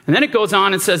 And then it goes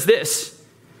on and says this.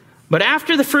 But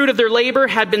after the fruit of their labor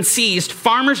had been seized,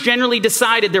 farmers generally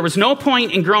decided there was no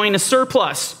point in growing a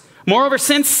surplus. Moreover,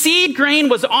 since seed grain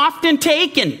was often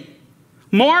taken,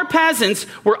 more peasants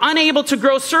were unable to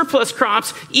grow surplus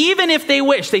crops, even if they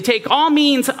wish. They take all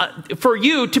means for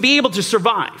you to be able to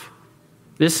survive.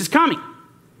 This is coming.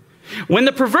 When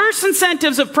the perverse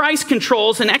incentives of price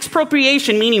controls and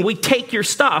expropriation, meaning we take your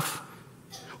stuff,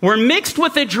 were mixed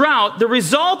with a drought, the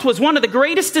result was one of the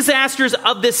greatest disasters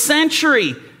of this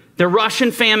century, the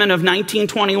Russian famine of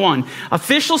 1921.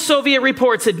 Official Soviet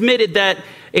reports admitted that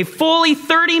a fully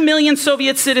 30 million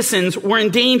Soviet citizens were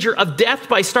in danger of death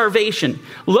by starvation.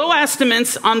 Low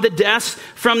estimates on the deaths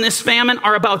from this famine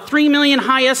are about 3 million.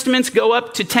 High estimates go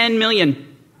up to 10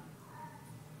 million.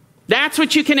 That's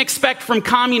what you can expect from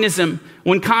communism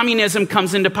when communism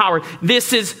comes into power.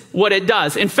 This is what it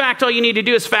does. In fact, all you need to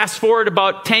do is fast forward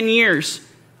about 10 years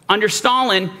under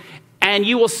Stalin, and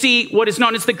you will see what is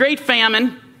known as the Great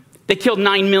Famine. They killed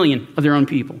 9 million of their own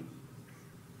people.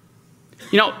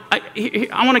 You know,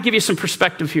 I want to give you some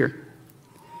perspective here.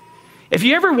 If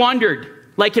you ever wondered,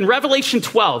 like in Revelation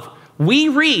 12, we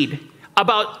read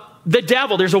about the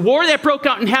devil. There's a war that broke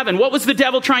out in heaven. What was the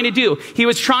devil trying to do? He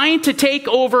was trying to take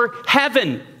over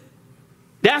heaven.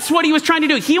 That's what he was trying to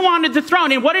do. He wanted the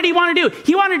throne. And what did he want to do?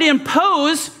 He wanted to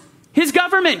impose his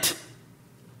government.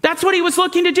 That's what he was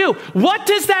looking to do. What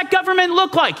does that government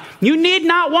look like? You need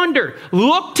not wonder.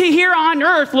 Look to here on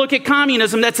earth. Look at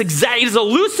communism. It is a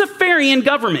Luciferian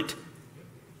government.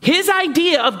 His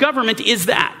idea of government is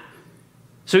that.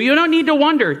 So you don't need to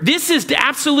wonder. This is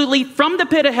absolutely, from the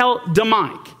pit of hell,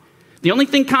 demonic. The only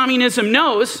thing communism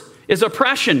knows is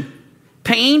oppression,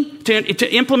 pain,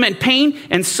 to implement pain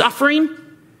and suffering,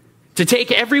 to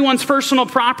take everyone's personal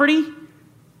property,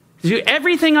 to do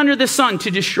everything under the sun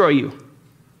to destroy you.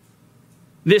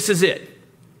 This is it.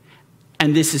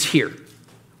 And this is here.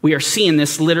 We are seeing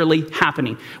this literally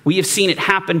happening. We have seen it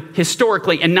happen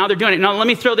historically, and now they're doing it. Now let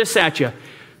me throw this at you.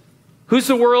 Who's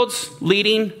the world's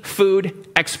leading food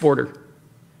exporter?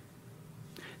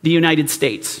 The United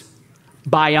States.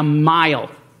 By a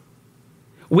mile.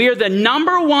 We are the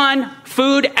number one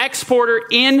food exporter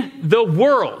in the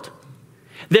world.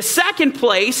 The second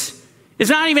place is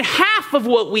not even half of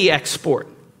what we export.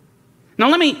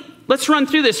 Now let's run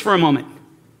through this for a moment.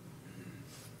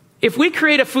 If we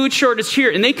create a food shortage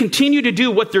here and they continue to do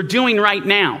what they're doing right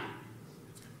now,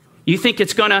 you think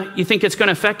it's going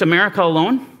to affect America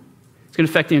alone? It's going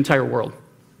to affect the entire world.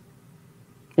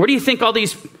 Where do you think all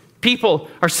these people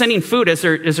are sending food as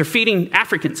they're feeding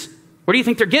Africans? Where do you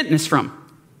think they're getting this from?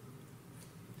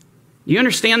 You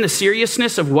understand the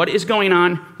seriousness of what is going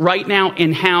on right now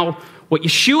and how what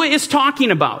Yeshua is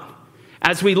talking about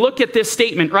as we look at this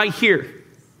statement right here,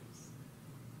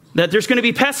 that there's going to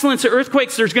be pestilence,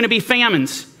 earthquakes, there's going to be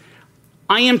famines.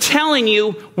 I am telling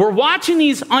you, we're watching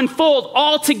these unfold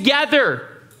all together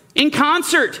in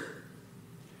concert.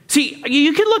 See,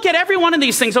 you can look at every one of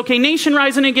these things. Okay, nation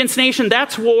rising against nation,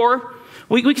 that's war.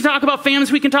 We can talk about famines,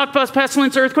 we can talk about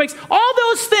pestilence, earthquakes. All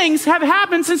those things have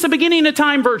happened since the beginning of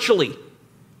time virtually.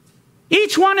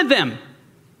 Each one of them.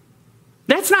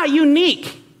 That's not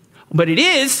unique. But it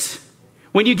is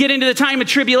when you get into the time of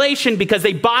tribulation because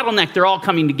they bottleneck, they're all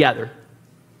coming together.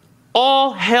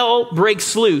 All hell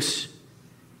breaks loose.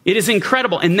 It is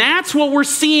incredible. And that's what we're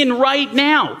seeing right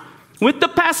now. With the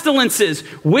pestilences,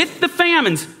 with the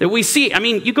famines that we see. I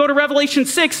mean, you go to Revelation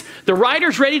 6, the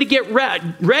rider's ready to get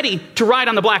ready to ride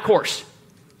on the black horse.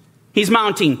 He's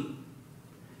mounting.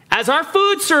 As our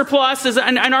food surplus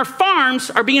and our farms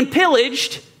are being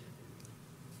pillaged,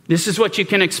 this is what you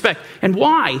can expect. And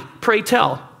why, pray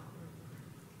tell?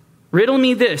 Riddle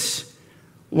me this.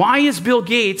 Why is Bill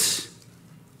Gates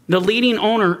the leading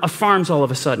owner of farms all of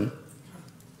a sudden?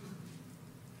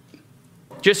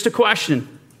 Just a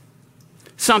question.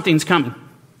 Something's coming.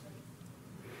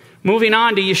 Moving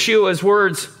on to Yeshua's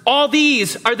words. All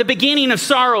these are the beginning of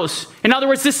sorrows. In other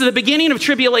words, this is the beginning of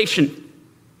tribulation.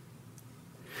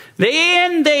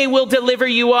 Then they will deliver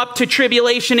you up to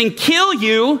tribulation and kill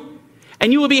you,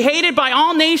 and you will be hated by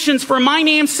all nations for my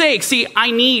name's sake. See,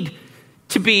 I need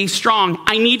to be strong.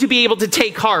 I need to be able to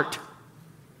take heart.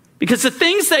 Because the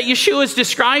things that Yeshua is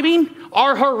describing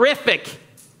are horrific.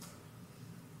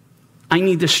 I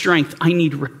need the strength. I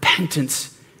need repentance.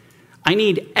 I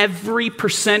need every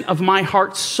 % of my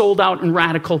heart sold out and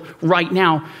radical right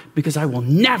now because I will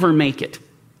never make it.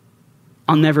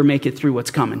 I'll never make it through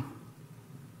what's coming.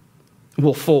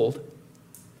 We'll fold.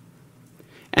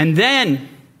 And then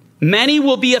many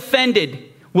will be offended,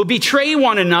 will betray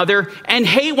one another, and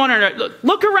hate one another.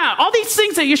 Look around. All these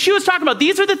things that Yeshua is talking about,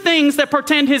 these are the things that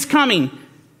portend his coming.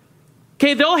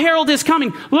 Okay, they'll herald his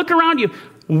coming. Look around you.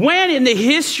 When in the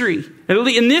history,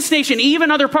 in this nation,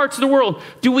 even other parts of the world,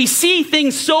 do we see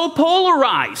things so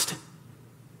polarized?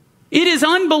 It is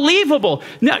unbelievable.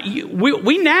 Now,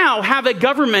 we now have a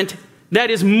government that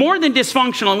is more than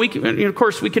dysfunctional. And of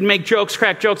course, we can make jokes,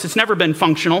 crack jokes. It's never been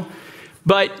functional.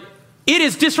 But it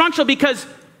is dysfunctional because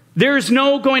there's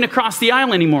no going across the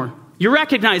aisle anymore. You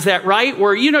recognize that, right?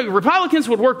 Where, Republicans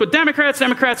would work with Democrats,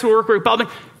 Democrats would work with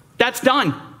Republicans. That's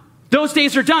done. Those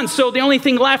days are done. So the only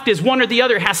thing left is one or the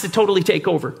other has to totally take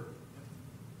over. Do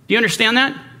you understand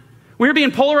that? We're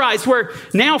being polarized where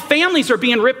now families are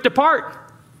being ripped apart.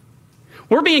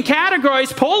 We're being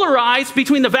categorized, polarized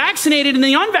between the vaccinated and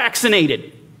the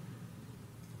unvaccinated.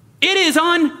 It is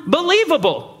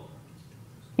unbelievable.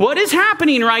 What is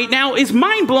happening right now is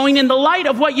mind-blowing in the light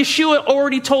of what Yeshua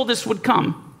already told us would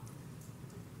come.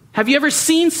 Have you ever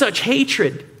seen such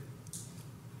hatred?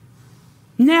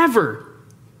 Never.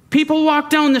 People walk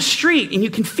down the street and you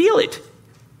can feel it.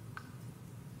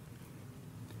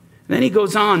 Then he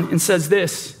goes on and says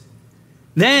this.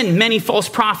 Then many false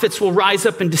prophets will rise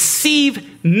up and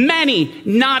deceive many,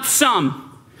 not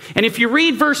some. And if you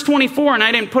read verse 24, and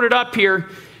I didn't put it up here,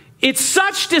 it's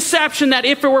such deception that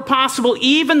if it were possible,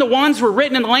 even the ones who were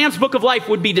written in the Lamb's book of life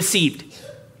would be deceived.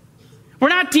 We're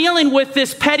not dealing with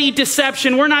this petty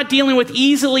deception. We're not dealing with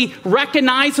easily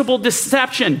recognizable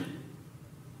deception.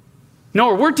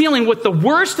 No, we're dealing with the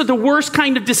worst of the worst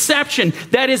kind of deception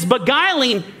that is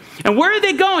beguiling. And where are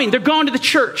they going? They're going to the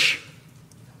church.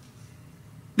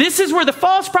 This is where the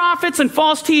false prophets and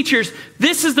false teachers,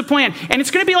 this is the plan. And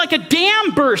it's going to be like a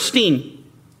dam bursting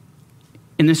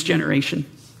in this generation.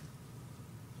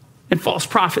 And false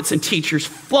prophets and teachers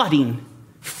flooding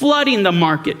the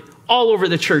market all over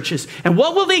the churches. And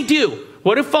what will they do?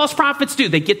 What do false prophets do?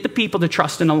 They get the people to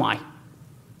trust in a lie.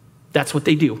 That's what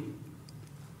they do.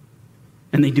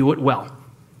 And they do it well.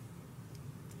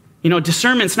 You know,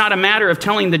 discernment's not a matter of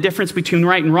telling the difference between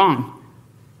right and wrong.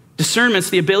 Discernment's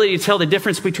the ability to tell the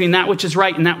difference between that which is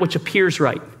right and that which appears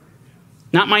right.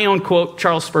 Not my own quote,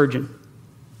 Charles Spurgeon.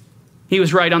 He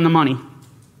was right on the money.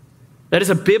 That is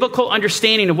a biblical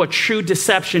understanding of what true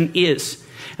deception is.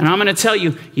 And I'm going to tell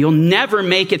you, you'll never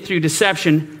make it through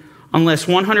deception unless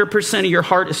 100% of your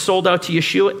heart is sold out to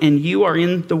Yeshua and you are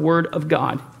in the Word of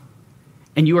God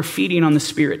and you are feeding on the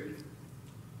Spirit.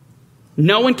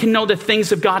 No one can know the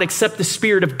things of God except the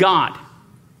Spirit of God.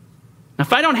 Now,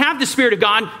 if I don't have the Spirit of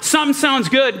God, something sounds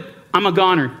good, I'm a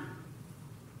goner.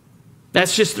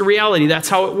 That's just the reality. That's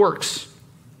how it works.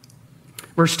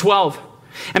 Verse 12.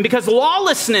 And because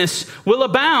lawlessness will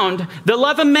abound, the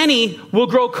love of many will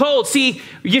grow cold. See,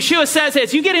 Yeshua says,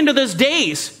 as you get into those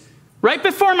days, right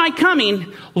before my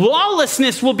coming,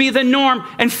 lawlessness will be the norm.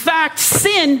 In fact,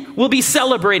 sin will be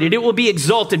celebrated. It will be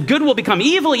exalted. Good will become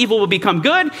evil. Evil will become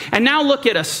good. And now look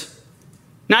at us.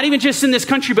 Not even just in this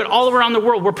country, but all around the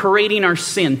world, we're parading our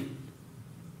sin.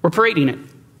 We're parading it.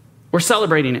 We're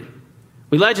celebrating it.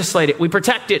 We legislate it. We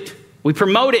protect it. We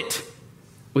promote it.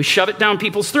 We shove it down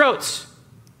people's throats.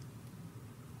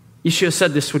 Yeshua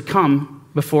said this would come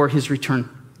before his return.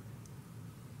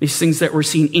 These things that we're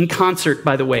seeing in concert,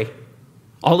 by the way.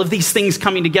 All of these things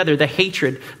coming together, the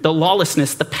hatred, the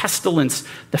lawlessness, the pestilence,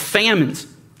 the famines.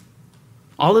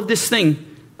 All of these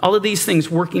things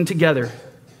working together.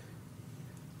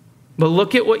 But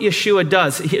look at what Yeshua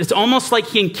does. It's almost like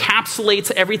he encapsulates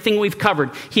everything we've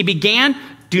covered. He began,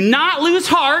 do not lose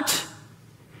heart.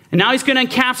 And now he's going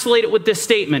to encapsulate it with this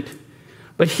statement.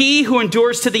 But he who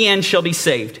endures to the end shall be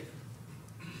saved.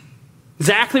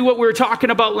 Exactly what we were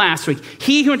talking about last week.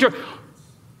 He who endures.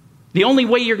 The only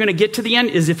way you're going to get to the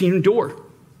end is if you endure.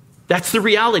 That's the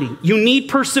reality. You need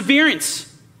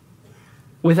perseverance.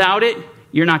 Without it,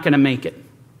 you're not going to make it.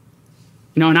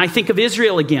 You know, and I think of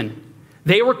Israel again.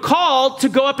 They were called to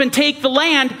go up and take the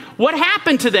land. What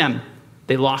happened to them?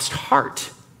 They lost heart.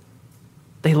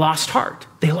 They lost heart.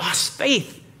 They lost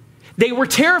faith. They were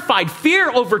terrified.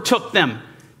 Fear overtook them.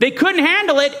 They couldn't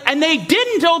handle it, and they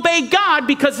didn't obey God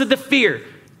because of the fear,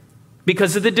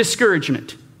 because of the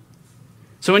discouragement.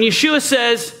 So when Yeshua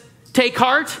says, take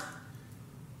heart,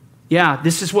 yeah,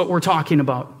 this is what we're talking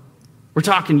about. We're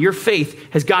talking your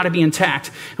faith has got to be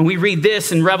intact. And we read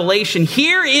this in Revelation.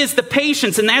 Here is the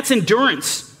patience, and that's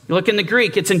endurance. You look in the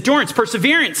Greek, it's endurance,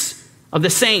 perseverance of the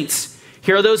saints.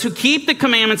 Here are those who keep the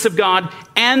commandments of God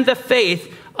and the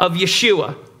faith of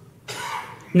Yeshua.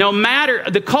 No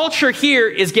matter, the culture here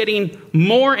is getting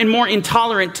more and more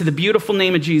intolerant to the beautiful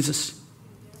name of Jesus.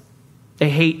 They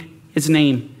hate his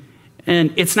name.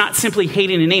 And it's not simply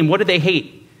hating a name. What do they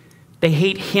hate? They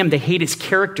hate him. They hate his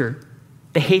character.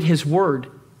 They hate his word.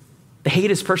 They hate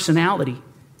his personality.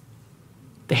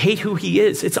 They hate who he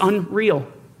is. It's unreal.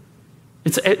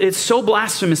 It's so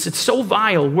blasphemous. It's so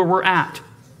vile where we're at.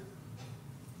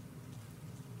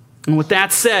 And with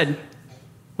that said,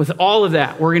 with all of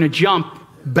that, we're going to jump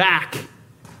back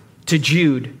to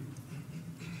Jude,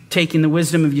 taking the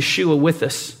wisdom of Yeshua with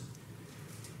us.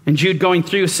 And Jude going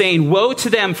through saying, woe to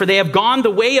them, for they have gone the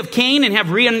way of Cain and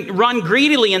have run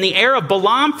greedily in the air of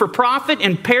Balaam for profit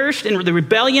and perished in the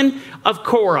rebellion of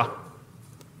Korah.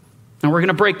 Now we're going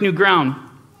to break new ground.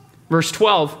 Verse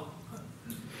 12.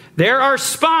 There are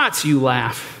spots, you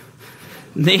laugh.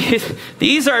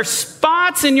 These are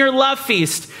spots in your love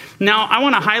feast. Now I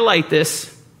want to highlight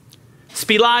this.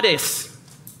 Spilades.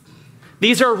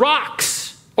 These are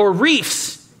rocks or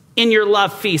reefs in your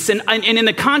love feast. And in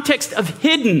the context of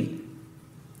hidden.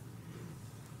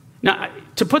 Now,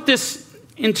 to put this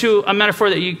into a metaphor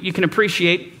that you can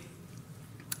appreciate,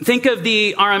 think of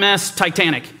the RMS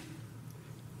Titanic.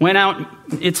 Went out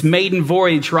its maiden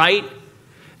voyage, right?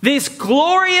 This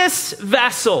glorious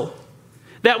vessel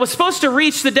that was supposed to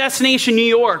reach the destination, New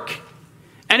York.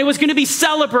 And it was going to be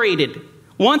celebrated.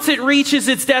 Once it reaches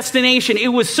its destination, it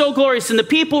was so glorious and the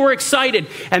people were excited.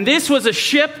 And this was a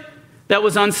ship that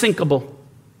was unsinkable.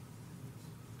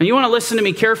 And you want to listen to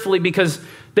me carefully because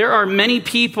there are many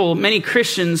people, many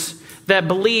Christians that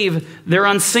believe they're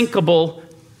unsinkable,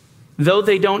 though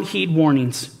they don't heed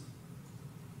warnings.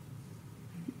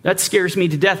 That scares me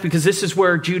to death, because this is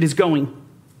where Jude is going.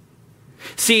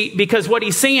 See, because what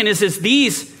he's saying is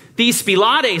these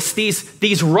spilades,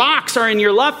 these rocks are in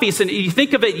your love feast, and you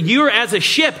think of it, you're as a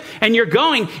ship, and you're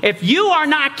going. If you are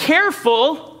not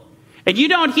careful and you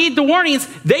don't heed the warnings,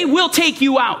 they will take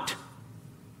you out.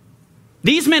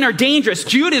 These men are dangerous.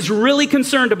 Jude is really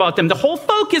concerned about them. The whole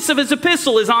focus of his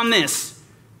epistle is on this.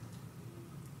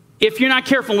 If you're not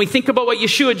careful, and we think about what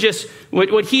Yeshua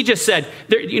what he just said,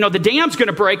 the dam's going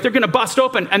to break, they're going to bust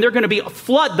open, and they're going to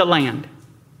flood the land.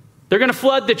 They're going to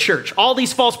flood the church. All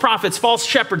these false prophets, false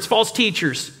shepherds, false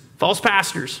teachers, false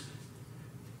pastors.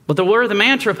 But they'll wear the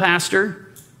mantra,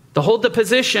 pastor. They'll hold the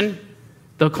position.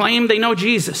 They'll claim they know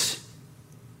Jesus.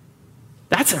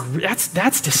 That's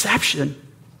deception.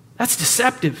 That's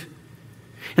deceptive.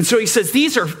 And so he says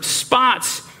these are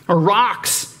spots or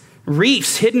rocks,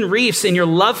 reefs, hidden reefs in your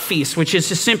love feast, which is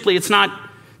just simply,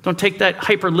 don't take that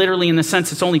hyper literally in the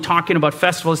sense it's only talking about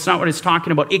festival. It's not what it's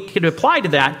talking about. It could apply to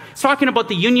that. It's talking about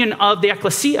the union of the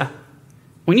ecclesia.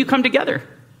 When you come together.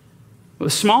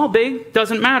 Small, big,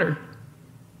 doesn't matter.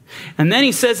 And then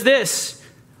he says this,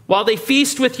 while they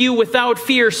feast with you without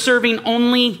fear, serving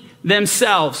only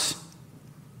themselves.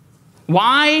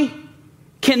 Why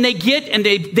can they get, and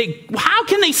how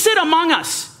can they sit among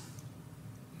us?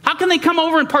 How can they come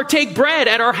over and partake bread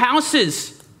at our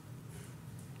houses?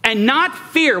 And not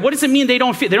fear. What does it mean they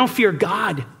don't fear? They don't fear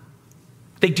God.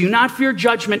 They do not fear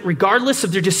judgment regardless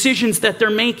of their decisions that they're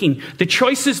making, the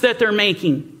choices that they're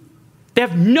making. They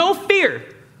have no fear.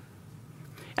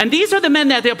 And these are the men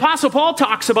that the Apostle Paul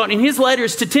talks about in his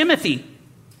letters to Timothy.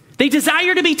 They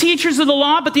desire to be teachers of the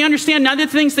law, but they understand neither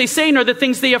the things they say nor the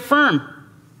things they affirm.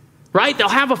 Right? They'll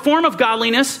have a form of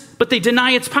godliness, but they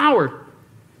deny its power.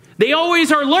 They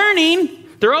always are learning.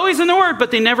 They're always in the Word, but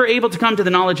they're never able to come to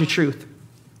the knowledge of truth.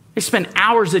 They spend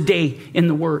hours a day in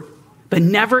the Word, but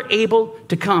never able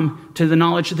to come to the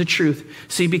knowledge of the truth.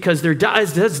 See, because their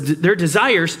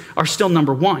desires are still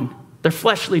number one. Their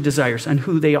fleshly desires and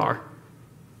who they are.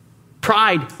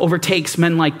 Pride overtakes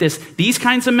men like this. These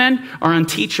kinds of men are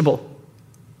unteachable.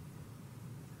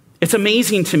 It's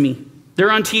amazing to me. They're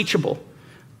unteachable.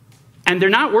 And they're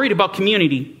not worried about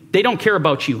community. They don't care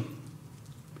about you.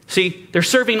 See, they're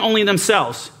serving only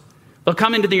themselves. They'll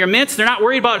come into your midst. They're not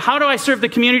worried about, how do I serve the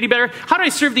community better? How do I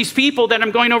serve these people that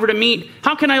I'm going over to meet?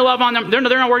 How can I love on them? They're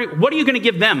not worried. What are you going to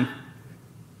give them?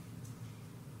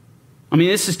 I mean,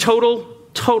 this is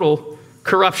total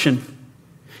corruption.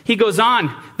 He goes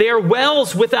on. They are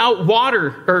wells without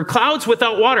water, or clouds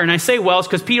without water. And I say wells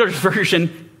because Peter's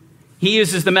version, he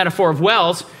uses the metaphor of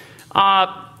wells.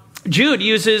 Jude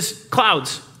uses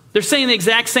clouds. They're saying the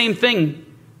exact same thing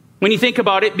when you think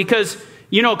about it, because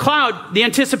cloud, the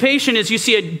anticipation is you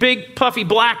see a big, puffy,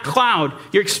 black cloud.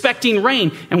 You're expecting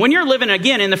rain. And when you're living,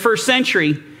 again, in the first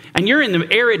century, and you're in the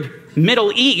arid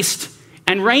Middle East,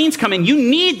 and rain's coming, you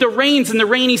need the rains in the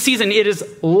rainy season. It is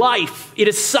life. It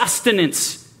is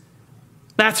sustenance.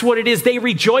 That's what it is. They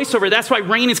rejoice over it. That's why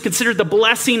rain is considered the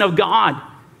blessing of God.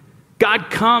 God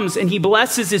comes, and he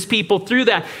blesses his people through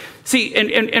that. See,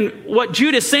 and what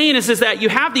Jude is saying is that you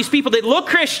have these people that look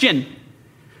Christian.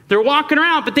 They're walking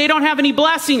around, but they don't have any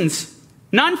blessings.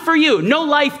 None for you. No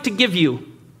life to give you.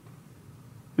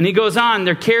 And he goes on,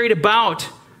 they're carried about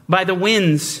by the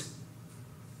winds.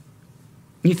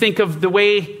 You think of the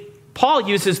way Paul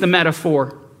uses the metaphor.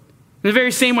 In the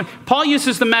very same way, Paul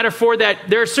uses the metaphor that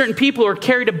there are certain people who are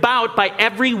carried about by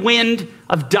every wind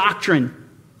of doctrine.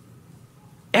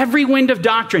 Every wind of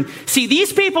doctrine. See,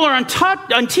 these people are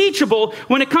unteachable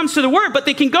when it comes to the word, but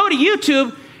they can go to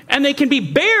YouTube and they can be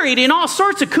buried in all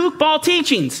sorts of kookball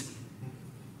teachings.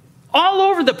 All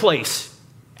over the place.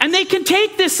 And they can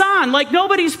take this on like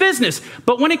nobody's business.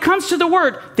 But when it comes to the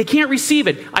word, they can't receive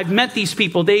it. I've met these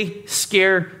people. They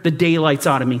scare the daylights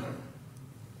out of me.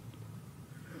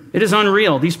 It is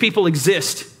unreal. These people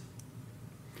exist.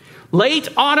 Late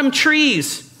autumn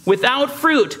trees without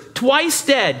fruit, twice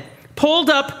dead, pulled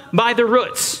up by the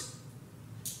roots.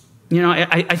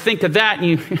 I think of that,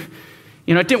 and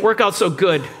it didn't work out so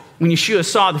good when Yeshua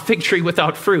saw the fig tree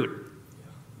without fruit.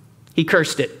 He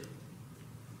cursed it.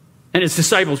 And his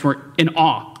disciples were in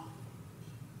awe.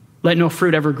 Let no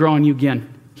fruit ever grow on you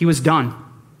again. He was done.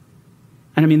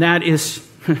 And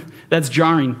that's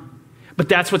jarring. But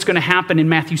that's what's going to happen in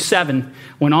Matthew 7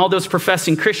 when all those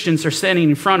professing Christians are standing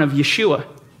in front of Yeshua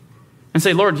and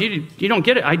say, Lord, you don't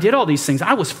get it. I did all these things.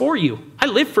 I was for you. I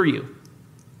lived for you.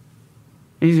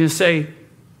 And he's going to say,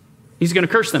 he's going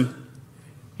to curse them.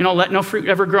 Let no fruit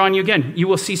ever grow on you again. You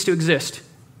will cease to exist.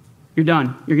 You're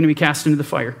done. You're going to be cast into the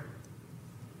fire.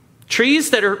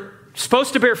 Trees that are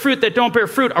supposed to bear fruit that don't bear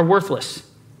fruit are worthless.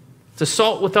 It's a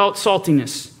salt without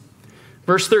saltiness.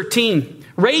 Verse 13.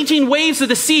 Raging waves of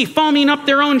the sea, foaming up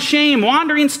their own shame,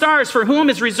 wandering stars for whom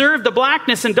is reserved the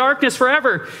blackness and darkness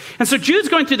forever. And so Jude's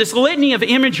going through this litany of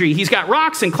imagery. He's got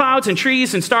rocks and clouds and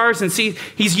trees and stars and sea.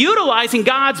 He's utilizing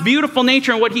God's beautiful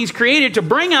nature and what he's created to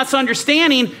bring us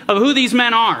understanding of who these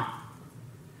men are.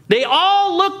 They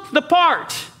all look the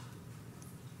part,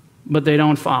 but they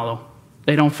don't follow.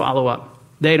 They don't follow up.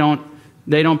 They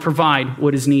don't provide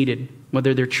what is needed,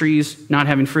 whether they're trees not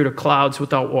having fruit or clouds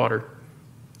without water.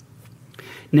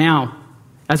 Now,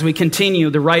 as we continue,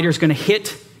 the writer's going to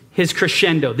hit his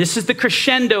crescendo. This is the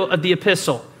crescendo of the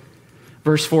epistle.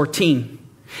 Verse 14.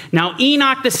 Now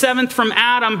Enoch, the seventh from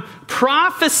Adam,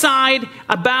 prophesied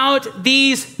about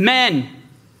these men.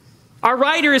 Our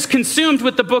writer is consumed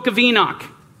with the book of Enoch.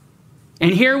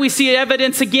 And here we see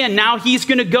evidence again. Now he's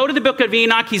going to go to the book of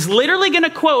Enoch. He's literally going to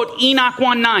quote Enoch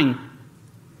 1:9.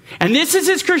 And this is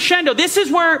his crescendo. This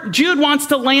is where Jude wants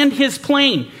to land his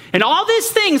plane. And all these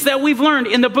things that we've learned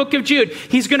in the book of Jude,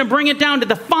 he's going to bring it down to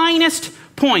the finest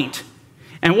point.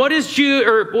 And what does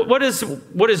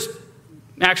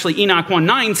actually Enoch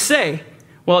 1:9 say?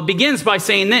 Well, it begins by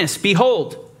saying this: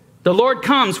 Behold, the Lord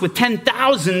comes with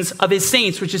 10,000s of his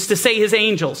saints, which is to say his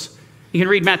angels. You can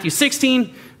read Matthew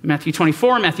 16, Matthew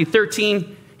 24, Matthew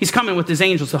 13. He's coming with his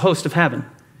angels, the host of heaven.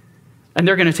 And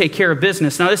they're going to take care of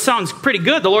business. Now, this sounds pretty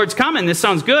good. The Lord's coming. This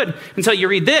sounds good until you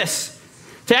read this.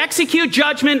 To execute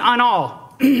judgment on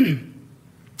all.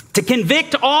 To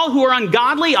convict all who are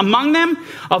ungodly among them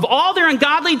of all their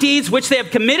ungodly deeds which they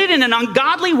have committed in an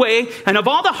ungodly way, and of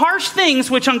all the harsh things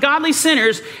which ungodly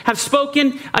sinners have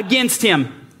spoken against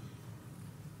him.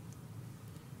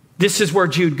 This is where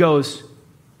Jude goes.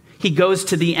 He goes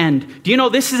to the end. Do you know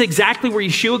this is exactly where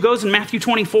Yeshua goes in Matthew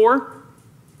 24?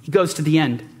 He goes to the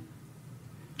end.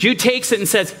 Jude takes it and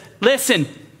says, listen,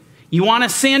 you want to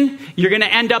sin? You're going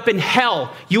to end up in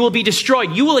hell. You will be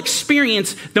destroyed. You will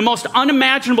experience the most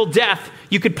unimaginable death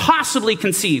you could possibly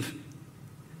conceive.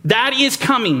 That is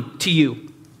coming to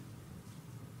you.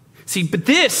 See, but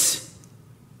this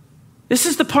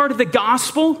is the part of the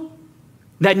gospel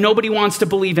that nobody wants to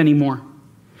believe anymore.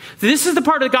 This is the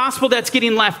part of the gospel that's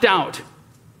getting left out,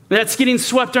 that's getting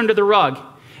swept under the rug.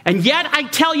 And yet I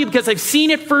tell you, because I've seen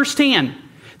it firsthand,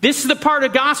 this is the part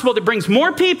of the gospel that brings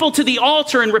more people to the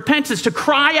altar in repentance to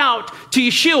cry out to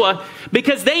Yeshua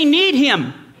because they need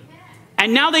him.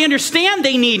 And now they understand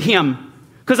they need him.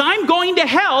 Because I'm going to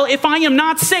hell if I am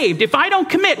not saved. If I don't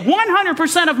commit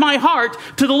 100% of my heart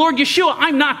to the Lord Yeshua,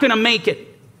 I'm not going to make it.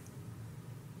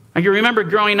 I can remember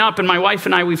growing up, and my wife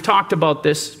and I, we've talked about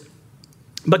this.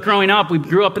 But growing up, we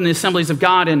grew up in the Assemblies of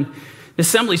God, and the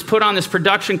Assemblies put on this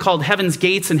production called Heaven's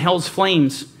Gates and Hell's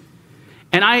Flames.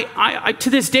 And I to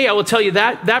this day, I will tell you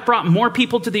that brought more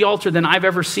people to the altar than I've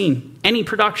ever seen. Any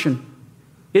production.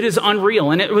 It is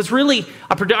unreal. And it was really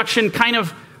a production kind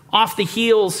of off the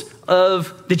heels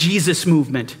of the Jesus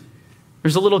movement.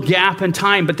 There's a little gap in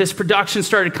time, but this production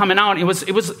started coming out. It was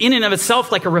in and of itself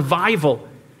like a revival.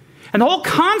 And the whole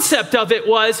concept of it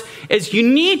is you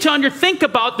need to think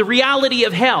about the reality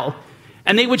of hell.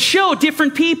 And they would show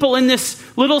different people in this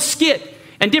little skit.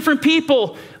 And different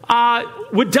people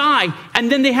would die,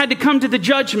 and then they had to come to the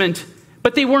judgment,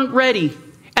 but they weren't ready.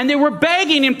 And they were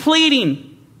begging and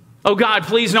pleading, oh God,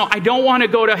 please no, I don't want to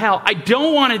go to hell. I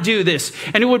don't want to do this.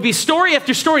 And it would be story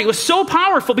after story. It was so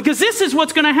powerful because this is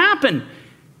what's going to happen.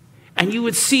 And you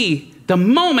would see the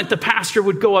moment the pastor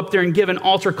would go up there and give an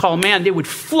altar call, man, they would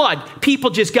flood. People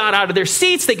just got out of their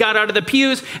seats, they got out of the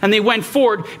pews, and they went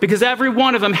forward because every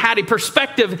one of them had a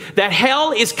perspective that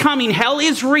hell is coming, hell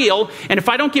is real, and if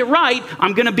I don't get right,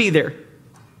 I'm going to be there.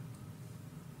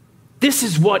 This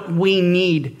is what we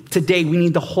need today. We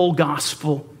need the whole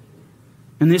gospel.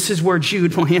 And this is where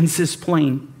Jude lands his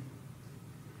plane.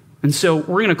 And so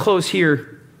we're going to close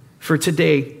here for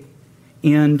today.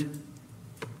 And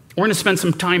we're going to spend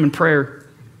some time in prayer.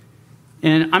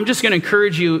 And I'm just going to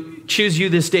encourage you, choose you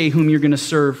this day whom you're going to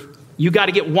serve. You got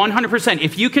to get 100%.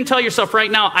 If you can tell yourself right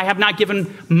now, I have not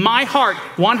given my heart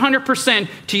 100%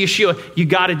 to Yeshua, you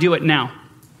got to do it now.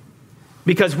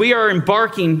 Because we are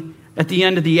embarking at the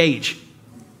end of the age.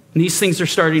 And these things are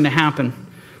starting to happen.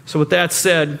 So with that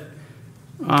said,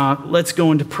 let's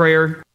go into prayer.